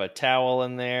shove a towel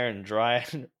in there and dry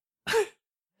it.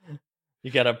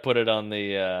 You gotta put it on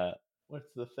the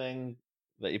what's the thing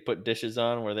that you put dishes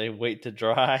on where they wait to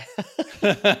dry?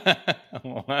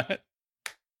 What?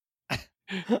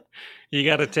 You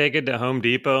got to take it to Home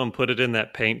Depot and put it in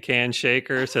that paint can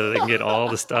shaker so that they can get all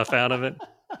the stuff out of it.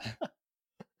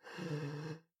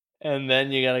 And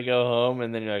then you got to go home,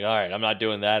 and then you're like, all right, I'm not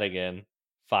doing that again.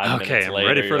 5 minutes Okay, I'm later,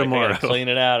 ready for you're like, I tomorrow. gotta clean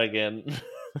it out again.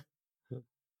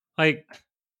 Like,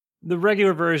 the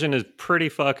regular version is pretty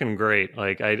fucking great.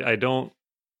 Like, I don't,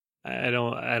 and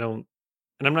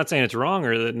I'm not saying it's wrong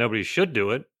or that nobody should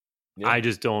do it. Yeah. I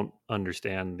just don't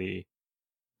understand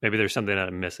maybe there's something that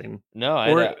I'm missing. No,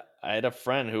 I had a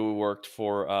friend who worked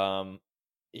for I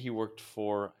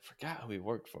forgot who he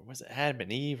worked for. Was it Adam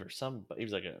and Eve or some? He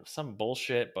was like some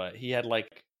bullshit, but he had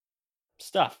like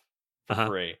stuff for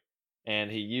free, and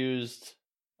he used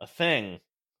a thing,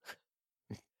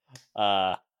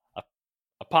 a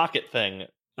pocket thing,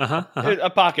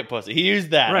 a pocket pussy. He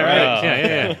used that, right?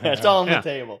 Yeah. It's all on the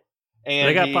table, and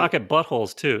they got pocket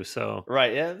buttholes too. So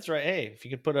right, yeah, that's right. Hey, if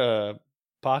you could put a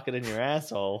pocket in your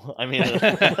asshole, I mean,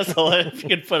 if you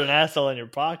could put an asshole in your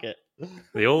pocket.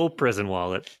 The old prison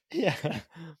wallet. Yeah.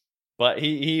 But he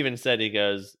even said, he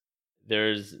goes,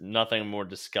 there's nothing more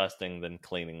disgusting than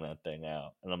cleaning that thing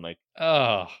out. And I'm like,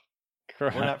 oh,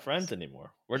 crap. We're not friends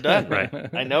anymore. We're done. Right.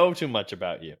 I know too much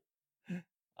about you.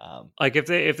 Like if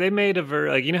they made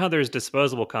like, you know how there's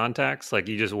disposable contacts, like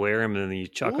you just wear them and then you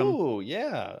chuck them. Ooh,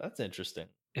 yeah, that's interesting.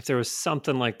 If there was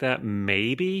something like that,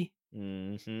 maybe.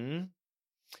 Mm-hmm.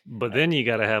 But then you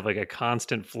got to have like a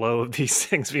constant flow of these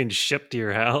things being shipped to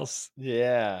your house.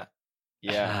 Yeah.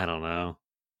 I don't know.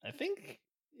 I think,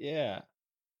 yeah,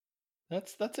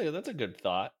 that's a good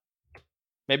thought.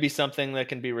 Maybe something that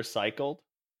can be recycled.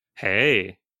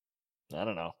 Hey, I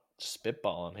don't know.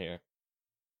 Spitballing here.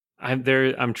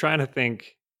 I'm trying to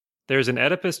think. There's an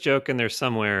Oedipus joke in there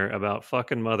somewhere about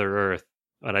fucking Mother Earth,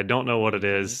 but I don't know what it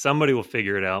is. Mhm. Somebody will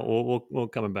figure it out. We'll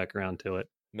coming back around to it.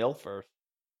 Milford.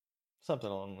 Something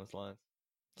along those lines.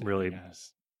 Really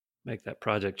Yes. make that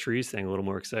Project Trees thing a little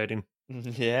more exciting.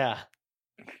 Yeah.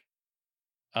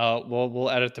 We'll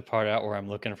edit the part out where I'm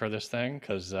looking for this thing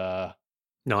because No,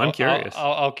 I'm curious.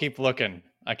 I'll keep looking.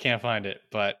 I can't find it,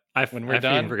 but when we're I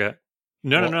done, forgot.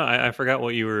 No, Well- no. I forgot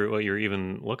what you were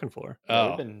even looking for.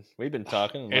 Yeah, oh, we've been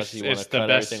talking. Unless you want to the cut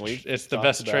best. everything we've It's the talked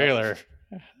best about. trailer.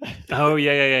 Oh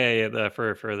yeah.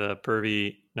 For the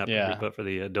pervy, not Yeah. pervy, but for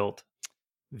the adult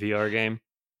VR game.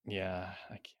 Yeah,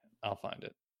 I can't. I'll find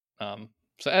it.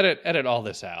 So edit all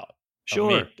this out. of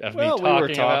Sure. me- of me Well, we were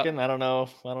talking about- talking. I don't know.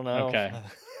 Okay.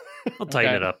 I'll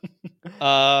tighten it Okay.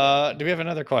 up. Do we have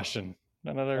another question?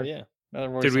 Another Oh, yeah.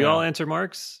 another Did we all voicemail? answer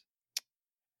Mark's?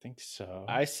 I think so.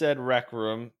 I said Rec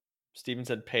Room. Steven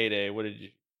said Payday. What did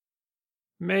you?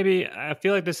 Maybe. I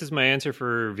feel like this is my answer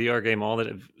for VR game. All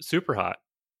that super hot.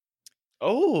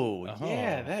 Oh,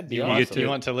 yeah, that'd be you awesome. want, you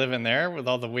want to live in there with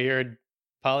all the weird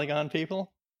polygon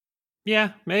people?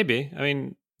 Yeah, maybe. I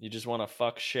mean, You just want to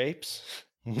fuck shapes?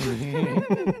 was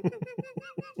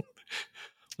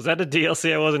that a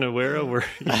DLC I wasn't aware of? Where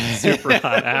super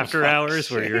hot after hours,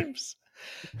 where you're Shapes.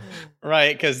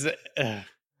 Right, because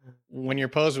when you're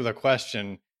posed with a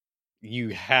question, you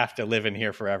have to live in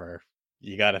here forever.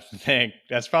 You got to think.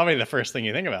 That's probably the first thing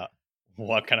you think about.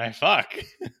 What can I fuck?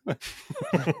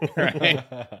 Right.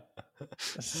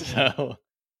 So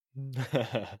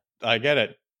I get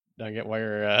it. I get why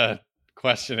you're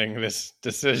questioning this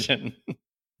decision.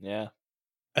 Yeah.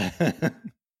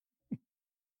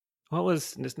 what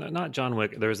was it's not John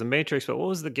Wick? There was the Matrix, but what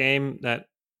was the game that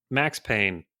Max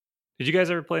Payne? Did you guys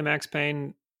ever play Max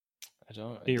Payne, I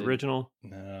don't. the original?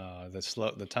 No,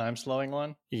 the time slowing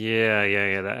one.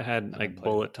 Yeah. That had haven't like played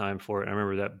bullet time for it. I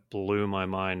remember that blew my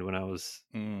mind when I was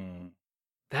Mm.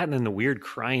 that, and then the weird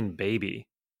crying baby.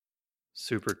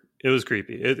 It was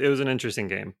creepy. It was an interesting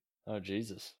game. Oh,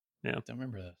 Jesus. Don't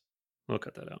remember We'll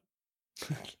cut that out.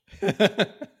 this.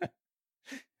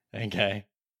 Okay.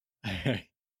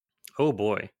 Oh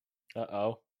boy.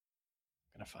 Uh-oh.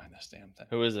 Gonna find this damn thing.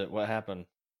 Who is it? What happened?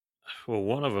 Well,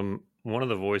 one of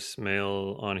the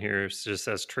voicemail on here just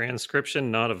says transcription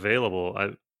not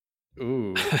available.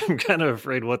 Ooh. I'm kind of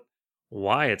afraid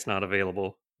why it's not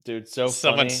available. Dude, so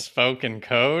Someone funny. spoke in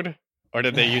code? Or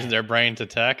did they use their brain to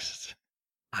text?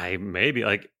 I maybe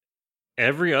like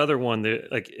every other one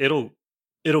that like it'll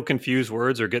confuse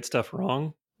words or get stuff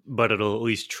wrong, but it'll at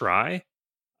least try.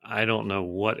 I don't know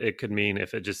what it could mean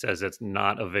if it just says it's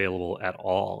not available at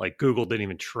all. Like Google didn't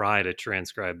even try to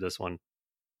transcribe this one.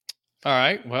 All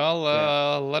right. Well,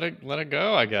 Yeah. let it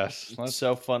go, I guess. It's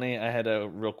so funny. I had a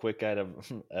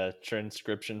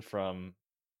transcription from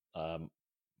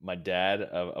my dad,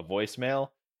 a voicemail,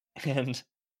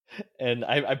 and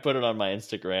I put it on my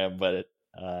Instagram, but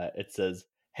it says,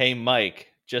 "Hey Mike,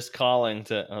 just calling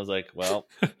to." I was like, "Well,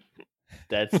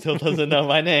 Dad still doesn't know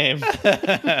my name."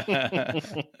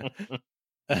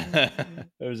 It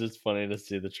was just funny to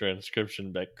see the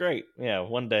transcription back. Great, yeah.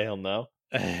 One day he'll know.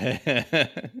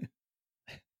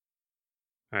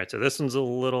 All right, so this one's a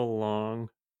little long.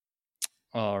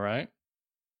 All right.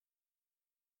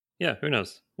 Yeah, who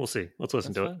knows? We'll see. Let's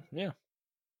listen That's to it. fine. Yeah.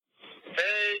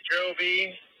 Hey,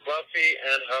 Jovi, Fluffy,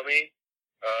 and Hummy.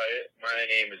 My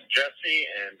name is Jesse,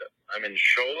 and I'm in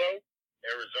Sholo,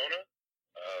 Arizona.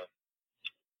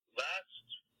 Last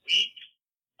week,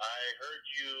 I heard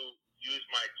you use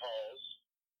my calls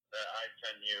that I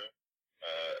sent you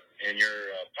in your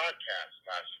podcast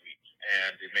last week,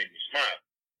 and it made me smile.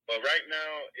 But right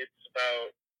now, it's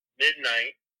about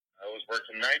midnight. I was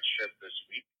working night shift this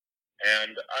week,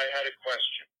 and I had a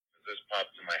question. This popped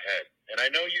in my head. And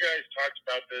I know you guys talked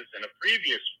about this in a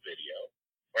previous video,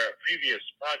 or a previous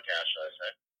podcast, should I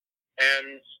say.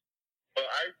 But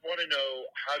I want to know,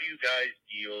 how do you guys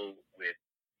deal with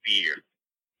fear?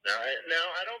 Now,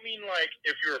 I don't mean like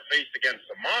if you were faced against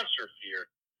a monster fear,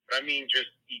 but I mean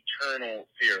just eternal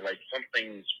fear, like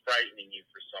something's frightening you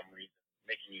for some reason,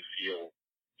 making you feel,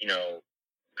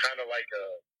 kind of like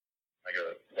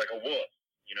a wolf,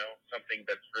 something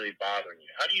that's really bothering you.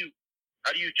 How do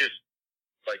you just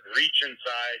like reach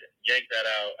inside, yank that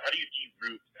out? How do you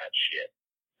de-root that shit?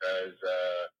 Because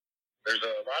there's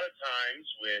a lot of times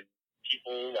when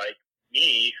people like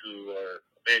me who are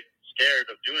a bit scared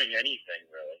of doing anything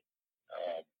really,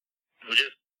 who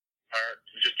just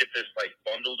get this like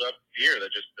bundled up fear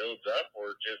that just builds up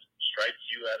or just strikes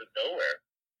you out of nowhere.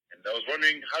 And I was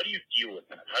wondering, how do you deal with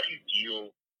that? How do you deal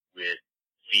with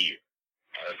fear?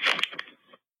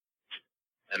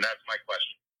 And that's my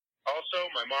question. Also,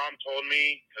 my mom told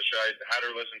me, because I had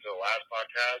her listen to the last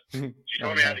podcast, she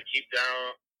told me I had to keep the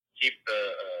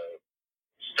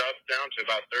stuff down to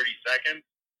about 30 seconds,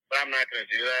 but I'm not going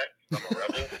to do that. I'm a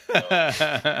rebel.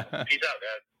 So, peace out,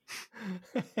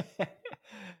 guys.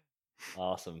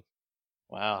 Awesome.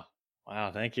 Wow.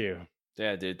 Thank you.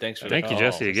 Yeah, dude. Thanks for Thank the you,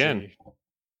 call. Jesse, again.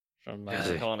 From Thanks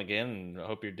for calling again. And I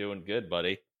hope you're doing good,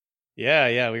 buddy.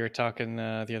 yeah, we were talking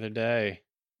the other day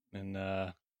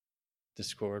in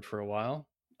Discord for a while,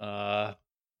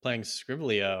 playing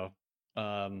Scribblio,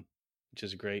 which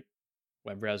is a great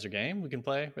web browser game we can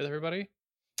play with everybody.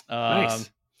 Nice.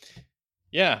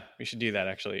 Yeah, we should do that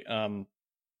actually.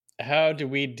 How do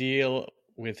we deal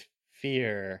with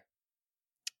fear?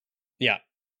 Yeah,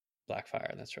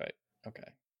 Blackfire. That's right. Okay.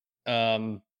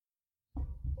 How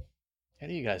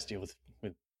do you guys deal with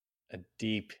a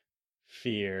deep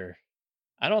fear?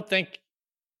 I don't think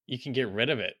you can get rid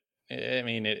of it. I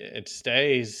mean, it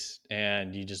stays,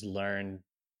 and you just learn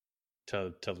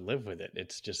to live with it.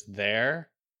 It's just there,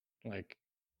 like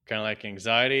kind of like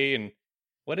anxiety. And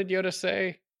what did Yoda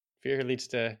say? Fear leads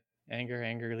to anger.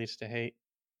 Anger leads to hate.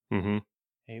 Mm-hmm.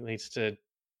 Hate leads to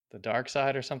the dark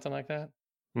side, or something like that.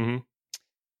 Mm-hmm.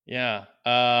 Yeah.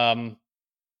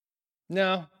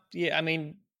 No. Yeah. I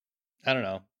mean, I don't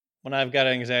know. When I've got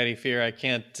anxiety, fear, I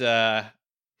can't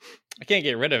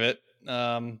get rid of it.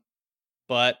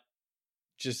 But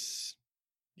just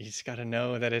you just got to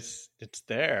know that it's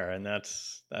there, and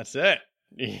that's it.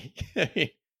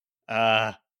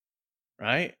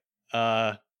 Right?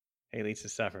 Hey, leads to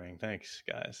suffering. Thanks,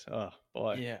 guys. Oh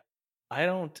boy. Yeah. I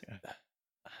don't. Yeah.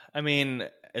 I mean,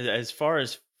 as far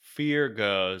as fear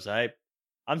goes,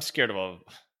 I'm scared of a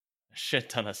shit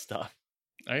ton of stuff.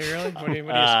 Are you really? What are you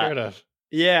scared of?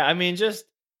 Yeah, I mean,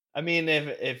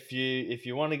 if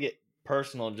you want to get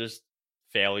personal, just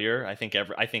failure. I think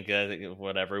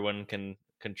what everyone can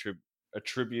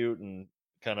attribute and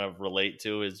kind of relate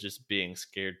to is just being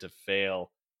scared to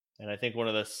fail. And I think one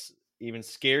of the even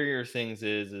scarier things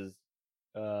is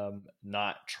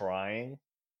not trying.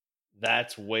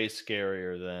 That's way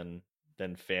scarier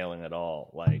than failing at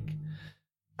all. Like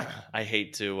I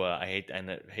hate to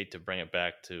bring it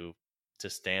back to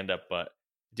stand up, but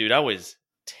dude, I was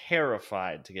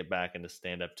terrified to get back into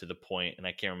stand up to the point, and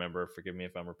I can't remember, forgive me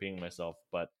if I'm repeating myself,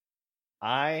 but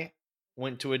I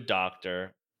went to a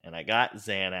doctor and I got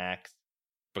Xanax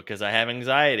because I have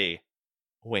anxiety.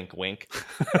 Wink, wink.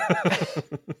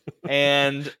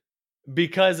 And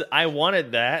because I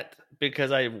wanted that,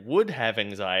 because I would have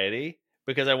anxiety,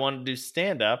 because I wanted to do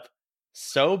stand up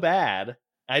so bad,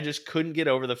 I just couldn't get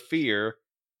over the fear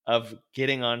of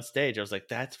getting on stage. I was like,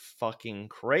 that's fucking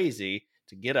crazy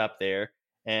to get up there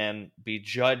and be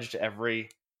judged every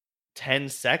 10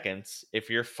 seconds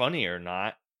if you're funny or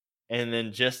not. And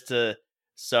then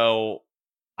so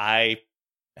I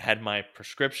had my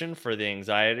prescription for the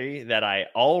anxiety that I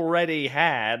already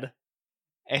had,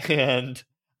 and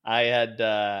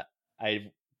I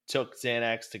took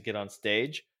Xanax to get on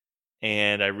stage,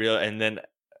 and and then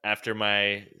after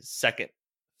my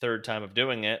third time of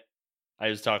doing it, I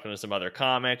was talking to some other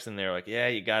comics, and they're like, yeah,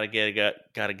 you gotta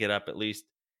get up at least,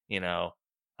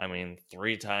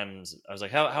 3 times. I was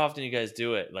like, how often you guys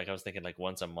do it? Like, I was thinking like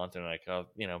once a month, and like,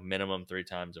 minimum 3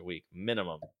 times a week,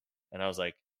 minimum. And I was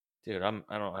like, dude, I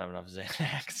don't have enough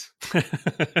Xanax.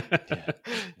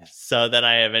 So then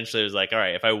I eventually was like, all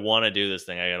right, if I want to do this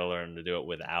thing, I got to learn to do it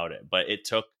without it. But it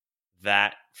took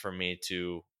that for me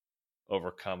to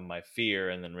overcome my fear,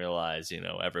 and then realize,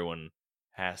 everyone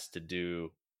has to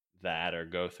do that or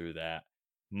go through that.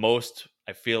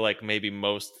 I feel like maybe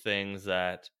most things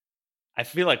that I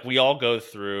feel like we all go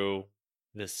through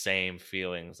the same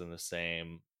feelings and the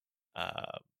same,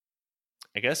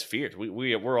 I guess, fears.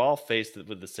 We're all faced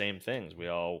with the same things. We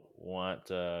all want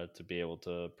to be able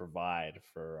to provide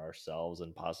for ourselves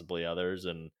and possibly others.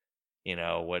 And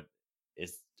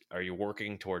are you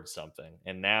working towards something?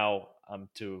 And now I'm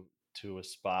to a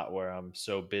spot where I'm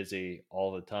so busy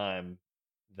all the time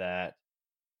that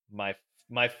my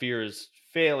fear is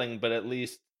failing, but at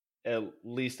least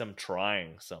I'm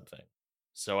trying something.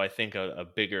 So I think a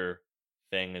bigger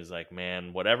thing is like,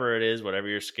 man, whatever it is, whatever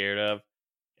you're scared of,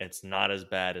 it's not as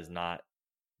bad as not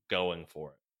going for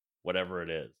it, whatever it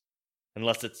is.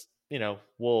 Unless it's,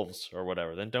 wolves or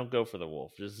whatever, then don't go for the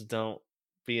wolf. Just don't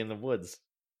be in the woods.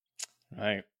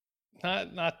 Right.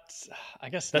 Not I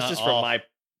guess that's not just all. from my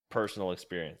personal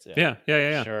experience. Yeah.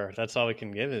 Sure. That's all we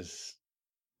can give is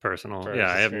personal. first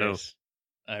Yeah, I have no. experience.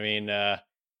 I mean,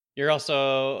 you're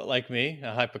also like me,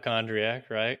 a hypochondriac,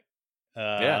 right?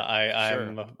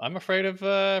 I'm afraid of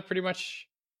pretty much,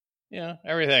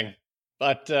 everything.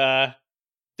 But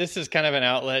this is kind of an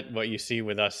outlet. What you see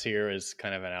with us here is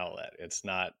kind of an outlet. It's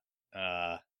not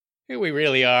who we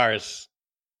really are is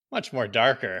much more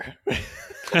darker.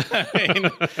 I mean,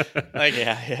 like,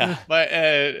 Yeah. but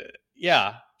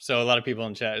yeah. So a lot of people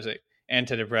in chat say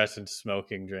antidepressants,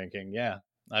 smoking, drinking. Yeah,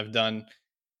 I've done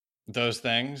those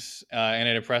things.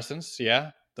 Antidepressants,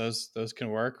 yeah, those can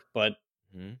work. But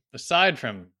Mhm. aside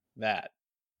from that,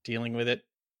 dealing with it,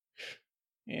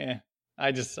 yeah,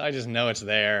 I just know it's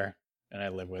there and I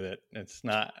live with it. It's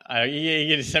not. I'm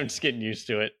just getting used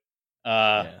to it.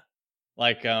 Yeah.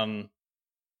 Like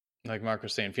Mark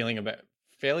was saying, feeling about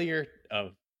failure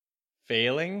of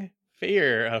failing,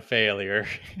 fear of failure.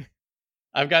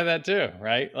 I've got that too,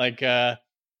 right? Like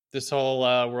this whole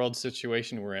world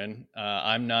situation we're in.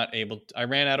 I'm not able to, I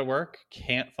ran out of work,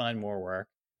 can't find more work.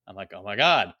 I'm like, oh my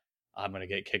God, I'm going to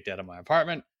get kicked out of my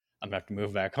apartment. I'm going to have to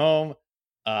move back home.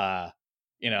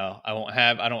 You know,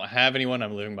 I don't have anyone.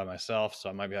 I'm living by myself. So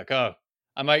I might be like, oh,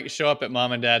 I might show up at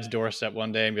mom and dad's doorstep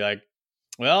one day and be like,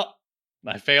 well,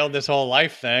 I failed this whole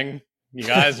life thing. You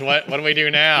guys, what do we do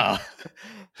now?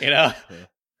 You know,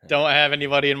 don't have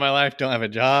anybody in my life, don't have a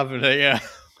job. Yeah,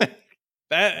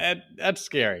 that's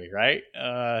scary, right?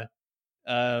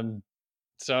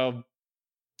 So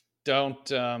don't,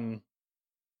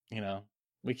 you know,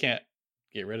 we can't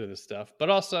get rid of this stuff, but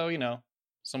also, you know,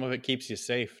 some of it keeps you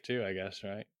safe too, I guess,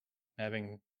 right?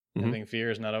 Having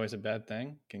fear is not always a bad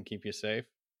thing. Can keep you safe.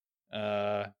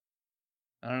 I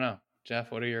don't know,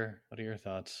 Jeff. What are your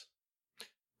thoughts?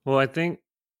 Well, I think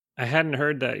I hadn't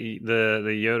heard that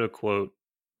the Yoda quote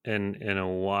in a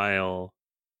while.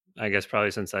 I guess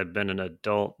probably since I've been an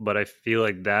adult, but I feel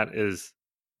like that is,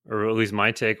 or at least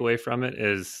my takeaway from it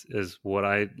is what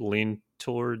I lean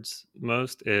towards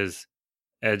most is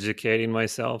educating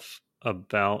myself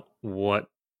about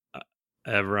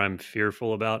whatever I'm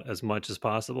fearful about as much as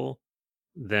possible,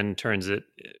 then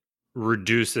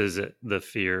reduces the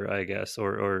fear, I guess,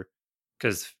 or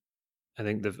because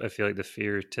I feel like the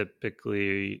fear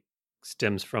typically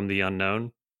stems from the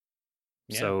unknown.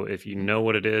 Yeah. So if you know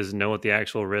what it is, know what the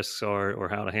actual risks are, or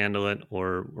how to handle it,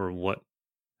 or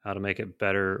how to make it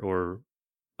better or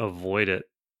avoid it,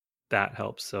 that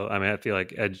helps. So I mean, I feel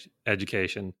like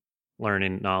education,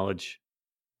 learning, knowledge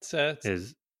It's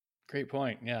is great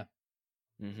point. Yeah.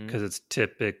 because it's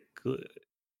typically,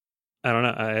 I don't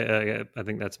know. I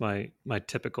think that's my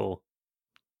typical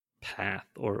path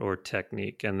or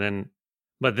technique, and then,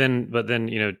 but then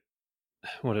you know,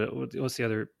 what's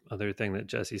the other thing that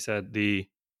Jesse said? The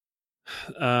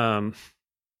the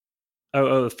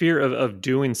fear of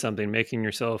doing something, making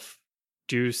yourself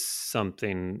do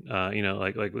something. You know,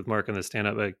 like with Mark on the stand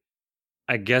up, like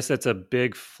I guess that's a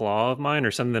big flaw of mine,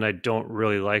 or something that I don't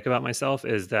really like about myself,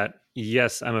 is that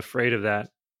yes, I'm afraid of that.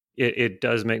 It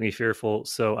does make me fearful,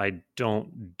 so I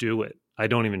don't do it. I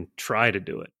don't even try to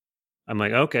do it. I'm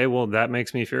like, okay, well, that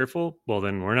makes me fearful. Well,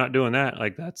 then we're not doing that.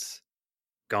 Like that's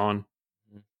gone.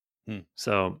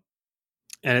 So,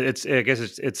 and I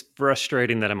guess it's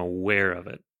frustrating that I'm aware of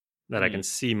it, that I can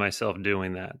see myself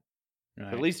doing that.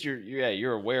 Right. At least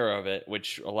you're aware of it,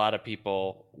 which a lot of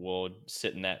people will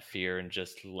sit in that fear and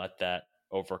just let that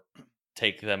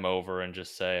take them over and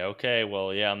just say, okay,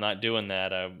 well, yeah, I'm not doing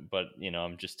that, but you know,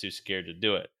 I'm just too scared to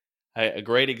do it. A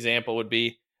great example would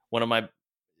be one of my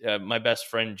best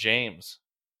friend James.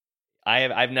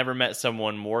 I've never met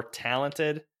someone more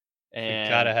talented, and we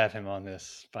gotta have him on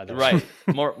this, by the way. Right,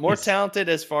 more talented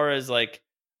as far as like,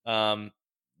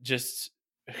 just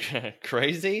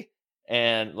crazy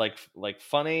and like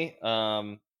funny,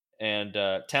 and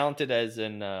talented as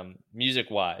in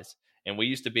music wise. And we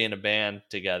used to be in a band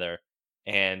together,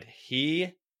 and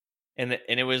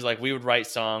it was like we would write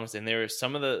songs, and there were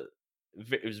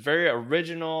it was very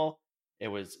original. It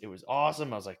was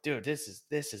awesome. I was like, dude, this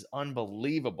is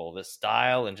unbelievable, this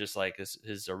style and just like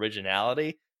his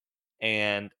originality.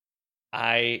 And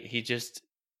we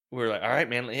were like, all right,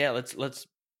 man, yeah,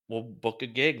 we'll book a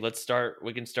gig.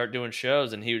 We can start doing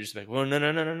shows. And he would just be like, well,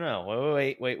 no,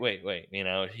 wait. You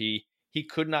know, he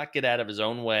could not get out of his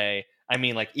own way. I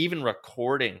mean, like even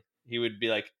recording, he would be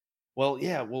like, well,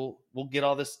 yeah, we'll get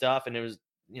all this stuff. And it was,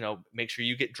 you know, make sure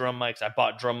you get drum mics. I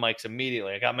bought drum mics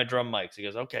immediately. I got my drum mics. He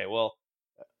goes, okay, well,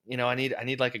 you know, I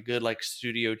need like a good like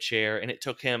studio chair. And it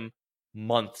took him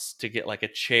months to get like a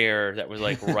chair that was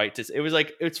like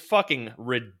it's fucking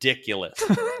ridiculous.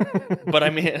 But I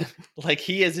mean, like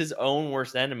he is his own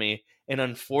worst enemy. And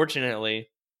unfortunately,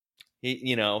 he,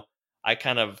 you know, I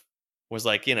kind of was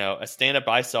like, you know, a stand-up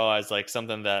I saw as like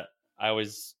something that I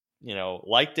always, you know,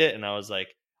 liked it. And I was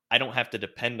like, I don't have to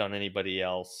depend on anybody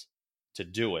else to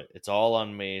do it. It's all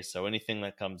on me. So anything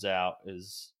that comes out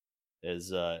is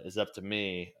up to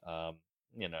me.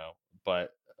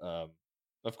 but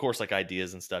of course, like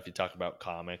ideas and stuff, you talk about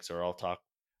comics, or I'll talk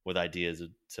with ideas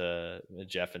to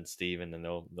Jeff and Steven, and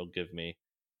they'll give me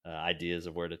ideas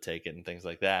of where to take it and things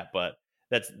like that. But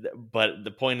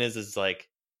the point is like,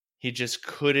 he just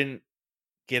couldn't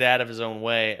get out of his own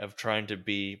way of trying to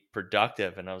be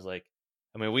productive. And I was like,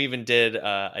 I mean, we even did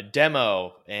a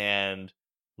demo, and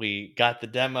we got the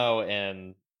demo,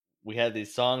 and we had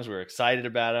these songs, we were excited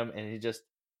about them, and he just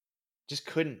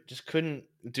couldn't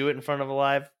do it in front of a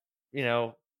live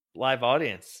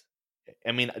audience.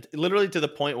 I mean, literally to the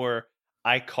point where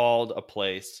I called a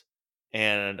place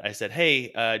and I said,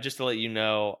 hey, just to let you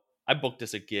know, I booked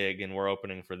us a gig and we're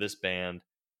opening for this band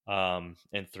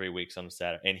in 3 weeks on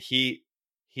Saturday. And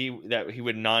he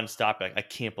would nonstop, like, I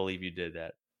can't believe you did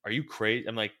that. Are you crazy?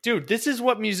 I'm like, dude, this is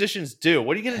what musicians do.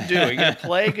 What are you going to do? Are you going to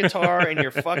play guitar in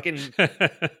your fucking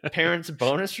parents'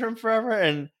 bonus room forever?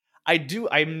 And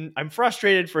I'm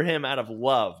frustrated for him out of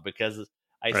love, because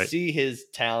I see his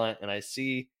talent and I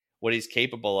see what he's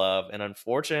capable of. And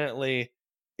unfortunately,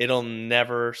 it'll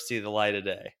never see the light of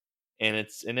day. And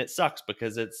it sucks,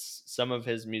 because it's some of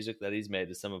his music that he's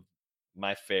made is some of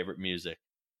my favorite music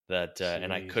that,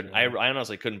 and I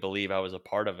honestly couldn't believe I was a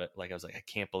part of it. Like, I was like, I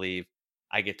can't believe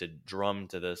I get to drum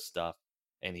to this stuff.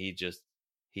 And he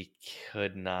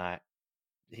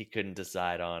couldn't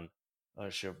decide on, oh,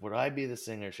 would I be the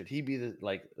singer? Should he be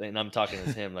and I'm talking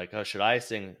as him, like, oh, should I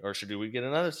sing, or should we get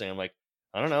another singer? I'm like,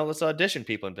 I don't know, let's audition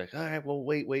people. And be like, all right, well,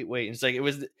 wait. And it's like,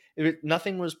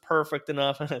 nothing was perfect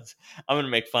enough. I'm going to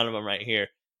make fun of him right here.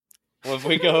 Well, if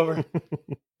we go over,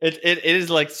 it is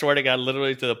like, swear to God,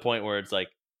 literally to the point where it's like,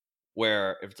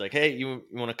 where if it's like, hey, you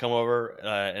want to come over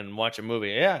and watch a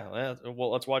movie? Yeah,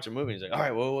 well, let's watch a movie. He's like, all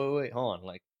right, wait, hold on.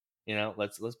 Like,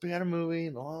 let's pick out a movie.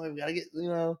 And we've got to get,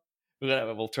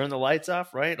 we'll turn the lights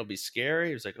off, right? It'll be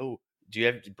scary. It's like, oh, do you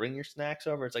have to bring your snacks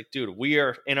over? It's like, dude, we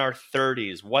are in our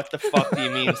 30s. What the fuck do you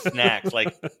mean snacks?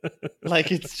 Like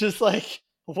it's just like,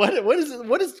 what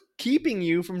is keeping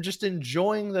you from just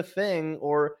enjoying the thing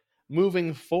or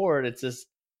moving forward? It's just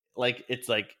like,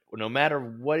 no matter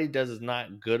what he does is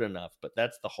not good enough. But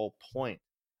that's the whole point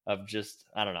of just,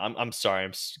 I don't know. I'm sorry,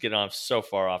 I'm getting off so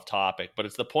far off topic, but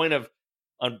it's the point of,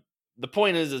 the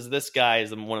point is this guy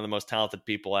is one of the most talented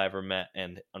people I ever met,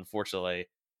 and unfortunately,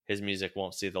 his music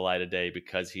won't see the light of day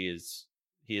because he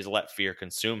has let fear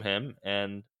consume him,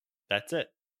 and that's it.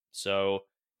 So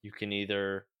you can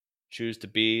either choose to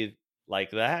be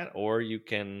like that, or you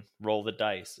can roll the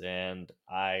dice. And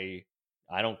I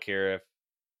don't care if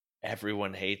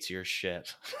everyone hates your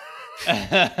shit,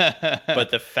 but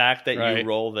the fact that you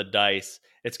roll the dice,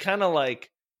 it's kind of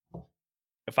like,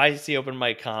 if I see open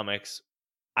mic comics,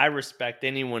 I respect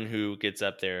anyone who gets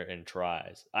up there and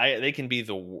tries. They can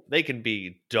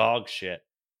be dog shit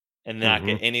and not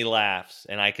get any laughs,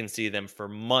 and I can see them for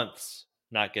months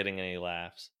not getting any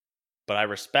laughs. But I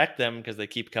respect them because they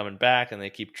keep coming back and they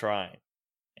keep trying.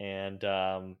 And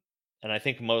I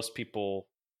think most people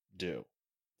do.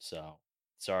 So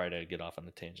sorry to get off on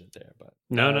a tangent there, but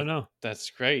no. That's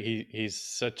great. He's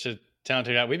such a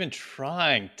talented guy. We've been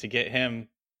trying to get him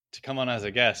to come on as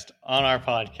a guest on our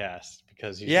podcast,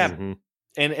 because he's and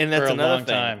that's for a another long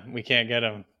thing. Time we can't get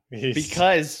him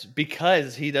because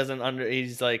he doesn't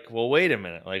he's like, well, wait a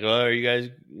minute, like, oh, are you guys,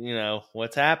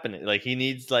 what's happening? Like, he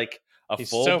needs like a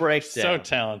full breakdown. So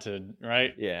talented,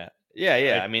 right? Yeah.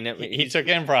 Like, I mean, he took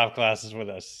improv classes with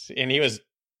us, and he was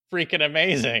freaking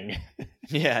amazing.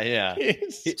 Yeah.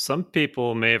 Some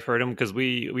people may have heard him because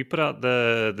we put out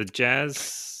the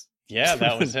jazz. Yeah,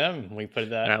 that was him. We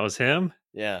put that. That was him.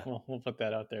 Yeah, we'll put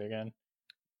that out there again.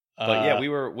 But yeah,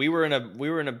 we were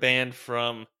in a band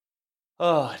from,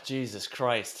 oh, Jesus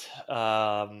Christ,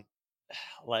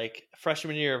 like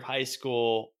freshman year of high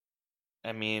school.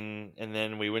 I mean, and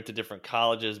then we went to different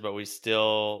colleges, but we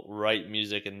still write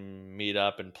music and meet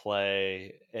up and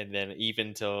play. And then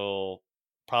even till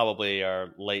probably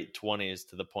our late 20s,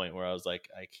 to the point where I was like,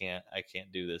 I can't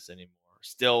do this anymore.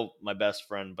 Still my best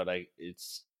friend, but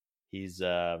he's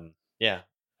I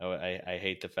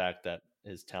hate the fact that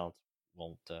his talent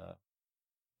won't.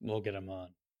 We'll get him on.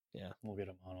 Yeah, we'll get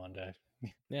him on one day.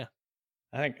 Yeah,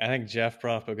 I think Jeff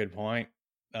brought up a good point.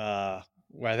 I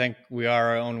think we are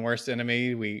our own worst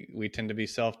enemy. We tend to be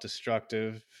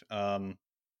self-destructive. In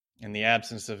the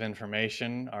absence of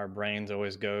information, our brains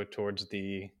always go towards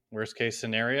the worst case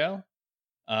scenario.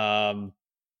 And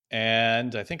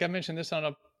I think I mentioned this on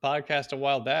a podcast a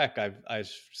while back.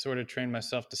 I've sort of trained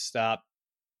myself to stop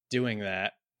doing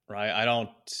that. Right? I don't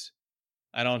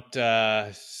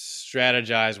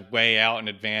strategize way out in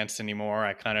advance anymore.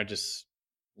 I kind of just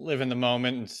live in the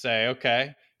moment and say,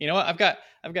 okay, you know what? I've got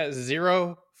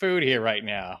zero food here right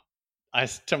now.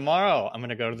 tomorrow I'm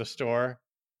gonna go to the store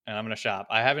and I'm gonna shop.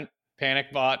 I haven't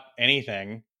panic bought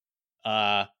anything.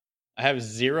 I have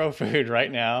zero food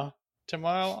right now.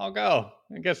 Tomorrow I'll go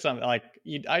and get something. Like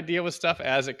I deal with stuff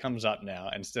as it comes up now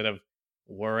instead of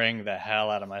worrying the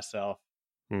hell out of myself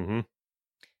Mm-hmm.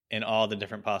 in all the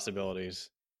different possibilities.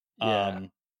 Yeah.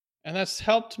 And that's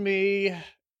helped me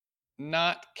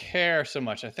not care so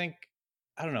much. I think,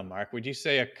 I don't know, Mark, would you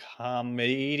say a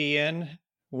comedian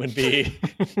would be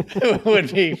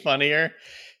would be funnier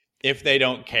if they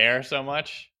don't care so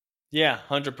much? Yeah,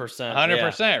 100%.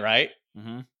 100%, right?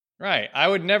 Mm-hmm. Right. I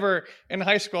would never, in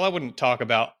high school, I wouldn't talk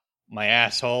about my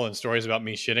asshole and stories about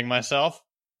me shitting myself,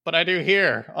 but I do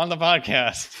here on the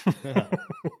podcast.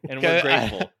 And we're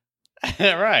grateful.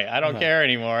 Right. I don't care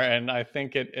anymore. And I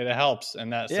think it helps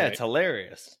in that Yeah, it's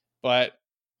hilarious. But,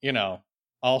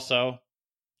 also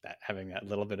that having that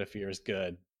little bit of fear is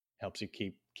good. Helps you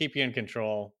keep you in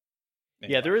control.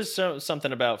 Yeah, there is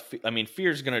something about, fear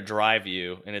is going to drive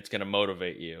you and it's going to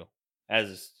motivate you.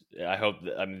 As I hope,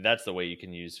 that's the way you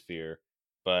can use fear.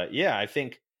 But yeah, I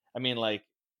think, like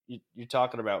you're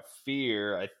talking about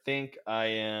fear. I think I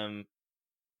am,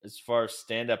 as far as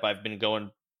stand up, I've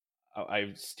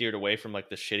steered away from like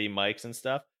the shitty mics and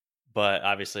stuff. But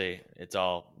obviously, it's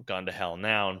all gone to hell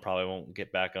now, and probably won't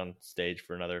get back on stage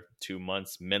for another 2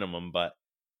 months minimum. But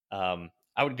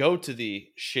I would go to the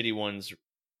shitty ones,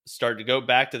 start to go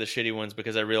back to the shitty ones,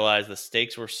 because I realized the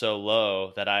stakes were so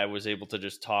low that I was able to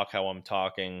just talk how I'm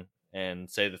talking and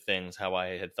say the things how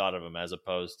I had thought of them, as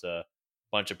opposed to a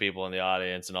bunch of people in the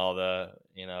audience and all the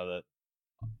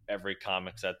every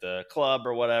comic's at the club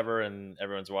or whatever, and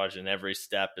everyone's watching. Every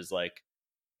step is like,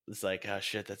 it's like, oh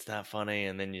shit, that's not funny.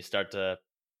 And then you start to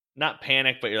not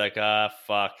panic, but you're like,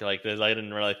 fuck, like I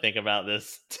didn't really think about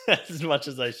this as much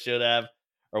as I should have,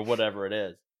 or whatever it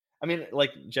is.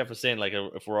 Like Jeff was saying, like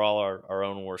if we're all our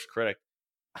own worst critic,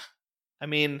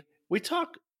 we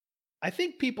talk, I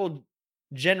think people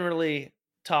generally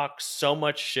talk so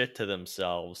much shit to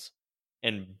themselves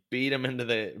and beat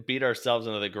ourselves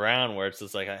into the ground, where it's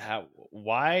just like,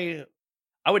 why?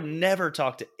 I would never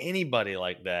talk to anybody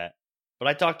like that.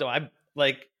 But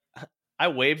I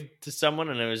waved to someone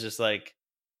and it was just like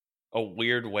a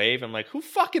weird wave. I'm like, who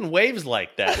fucking waves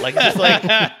like that? Like, just like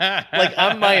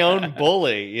I'm my own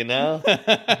bully,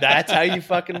 That's how you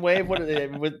fucking wave?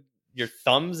 With your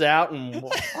thumbs out? And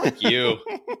fuck you.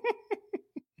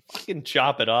 Fucking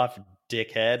chop it off,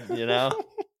 dickhead,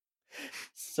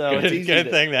 So it's good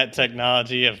thing that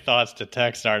technology of thoughts to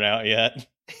text aren't out yet.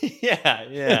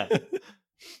 Yeah.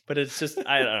 But it's just,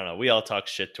 I don't know. We all talk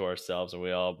shit to ourselves and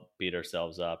we all beat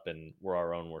ourselves up, and we're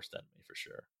our own worst enemy for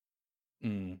sure.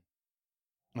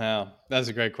 Wow, that's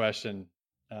a great question.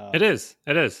 It is.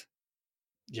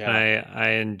 Yeah, I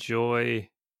enjoy.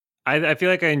 I feel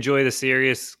like I enjoy the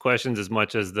serious questions as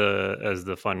much as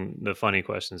the funny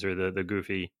questions, or the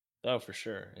goofy. Oh, for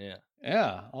sure. Yeah.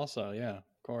 Yeah. Also, yeah,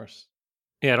 of course.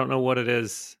 Yeah, I don't know what it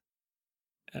is.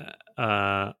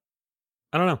 I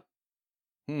don't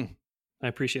know. I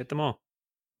appreciate them all.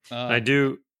 I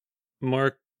do.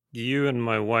 Mark, you and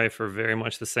my wife are very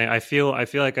much the same. I feel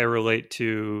like I relate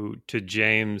to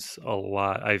James a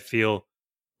lot. I feel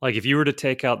like if you were to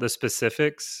take out the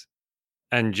specifics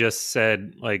and just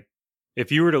said, like,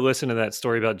 if you were to listen to that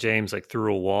story about James, like,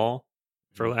 through a wall,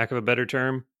 for lack of a better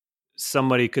term,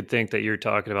 somebody could think that you're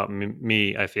talking about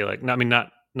me. I feel like,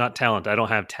 not talent. I don't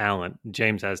have talent.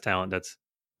 James has talent. That's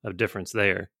a difference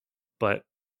there. But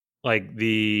like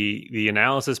the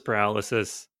analysis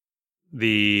paralysis,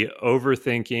 the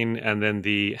overthinking, and then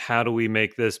the how do we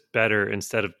make this better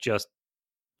instead of just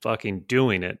fucking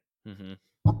doing it.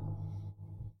 Mm-hmm.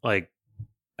 Like,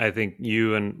 I think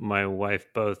you and my wife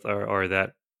both are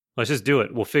that. Let's just do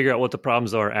it. We'll figure out what the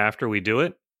problems are after we do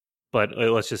it, but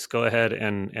let's just go ahead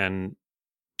and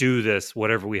do this,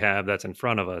 whatever we have that's in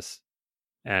front of us.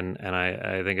 And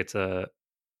I think it's a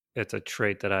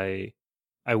trait that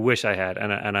I wish I had,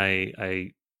 and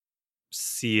I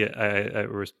see it. I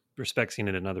respect seeing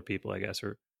it in other people, I guess,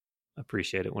 or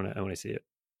appreciate it when I see it.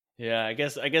 Yeah, I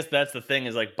guess that's the thing,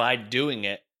 is like, by doing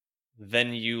it,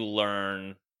 then you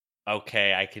learn,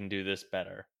 okay, I can do this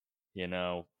better.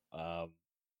 I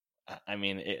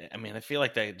feel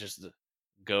like that just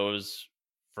goes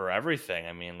for everything.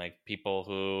 Like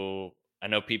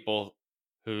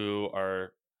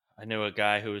I know a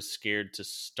guy who was scared to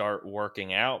start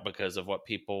working out because of what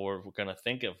people were going to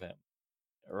think of him.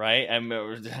 Right.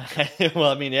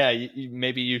 Yeah,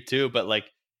 maybe you too, but like,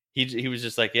 he was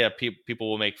just like, yeah, people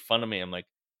will make fun of me. I'm like,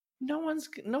 no one's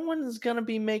going to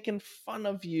be making fun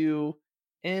of you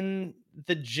in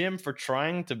the gym for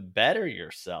trying to better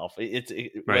yourself.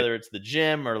 Right. Whether it's the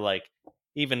gym or like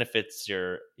even if it's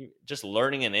just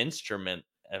learning an instrument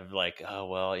of like, oh,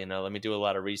 well, let me do a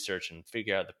lot of research and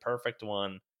figure out the perfect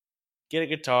one, get a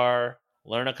guitar,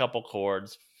 learn a couple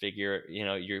chords, figure,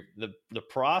 the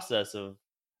process of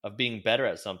being better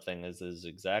at something is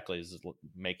exactly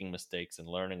making mistakes and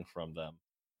learning from them.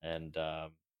 And,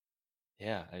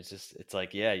 yeah, it's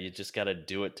like, yeah, you just got to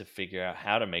do it to figure out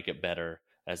how to make it better,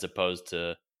 as opposed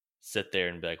to sit there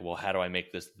and be like, well, how do I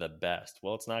make this the best?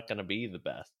 Well, it's not going to be the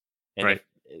best. And Right.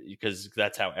 because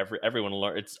that's how everyone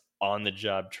learns. It's on the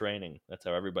job training. That's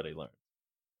how everybody learns.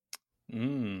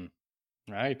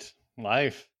 Right.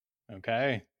 Life.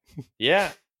 Okay.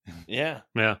 Yeah. Yeah.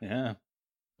 Yeah. Yeah.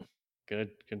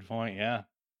 Good point. Yeah.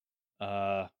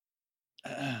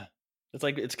 It's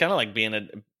like, it's kind of like being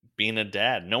a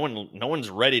dad. No one's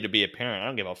ready to be a parent. I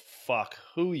don't give a fuck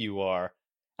who you are.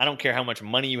 I don't care how much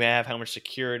money you have, how much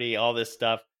security, all this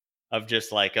stuff of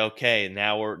just like, okay,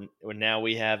 now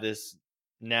we have this.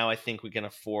 Now I think we can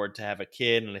afford to have a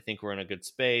kid, and I think we're in a good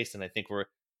space, and I think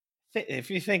if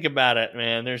you think about it,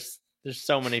 man, there's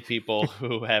so many people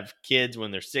who have kids when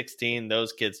they're 16.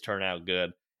 Those kids turn out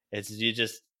good. It's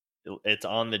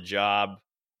on the job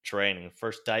training.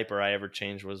 First diaper I ever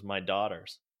changed was my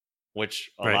daughter's,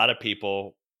 which a lot of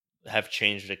people have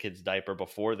changed a kid's diaper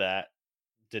before that.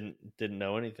 Didn't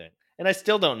know anything, and I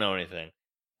still don't know anything.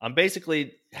 I'm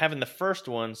basically having the first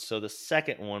one, so the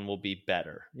second one will be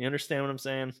better. You understand what I'm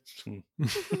saying? You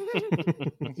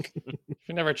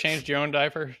never changed your own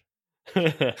diaper? No.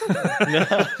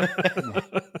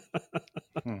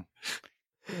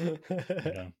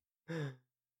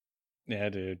 Yeah,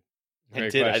 dude. I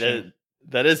did.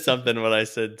 That is something what I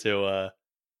said to,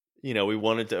 we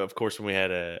wanted to, of course, when we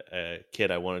had a kid,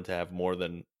 I wanted to have more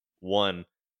than one,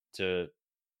 to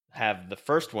have the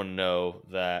first one know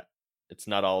that it's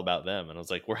not all about them. And I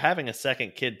was like, we're having a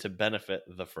second kid to benefit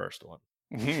the first one.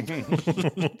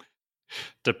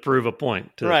 To prove a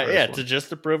point. Right, yeah,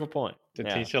 to prove a point. To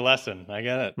teach a lesson. I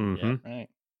get it. Mm-hmm. Yeah, right.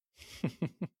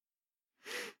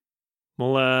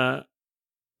 Well,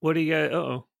 what do you got?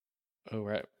 Oh,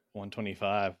 we're at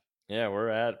 125. Yeah,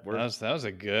 that was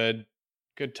a good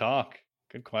talk.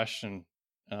 Good question.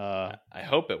 I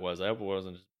hope it was. I hope it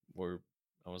wasn't.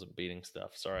 I wasn't beating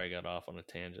stuff. Sorry, I got off on a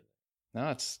tangent. No,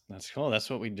 that's cool. That's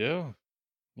what we do.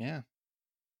 Yeah.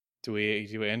 Do we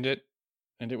end it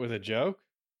with a joke?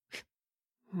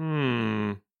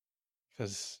 Because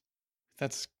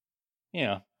that's,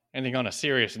 ending on a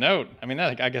serious note. I mean,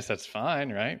 I guess that's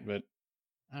fine, right? But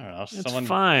I don't know. It's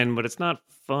fine, but it's not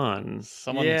fun.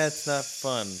 Yeah, it's not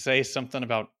fun. Say something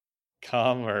about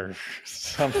cum or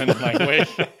something like, wait.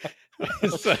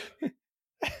 Let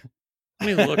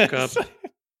me look up,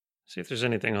 see if there's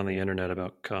anything on the internet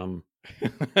about cum.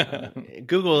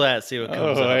 Google that, see what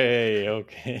comes up. Hey,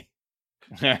 okay.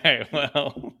 All right,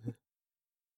 well.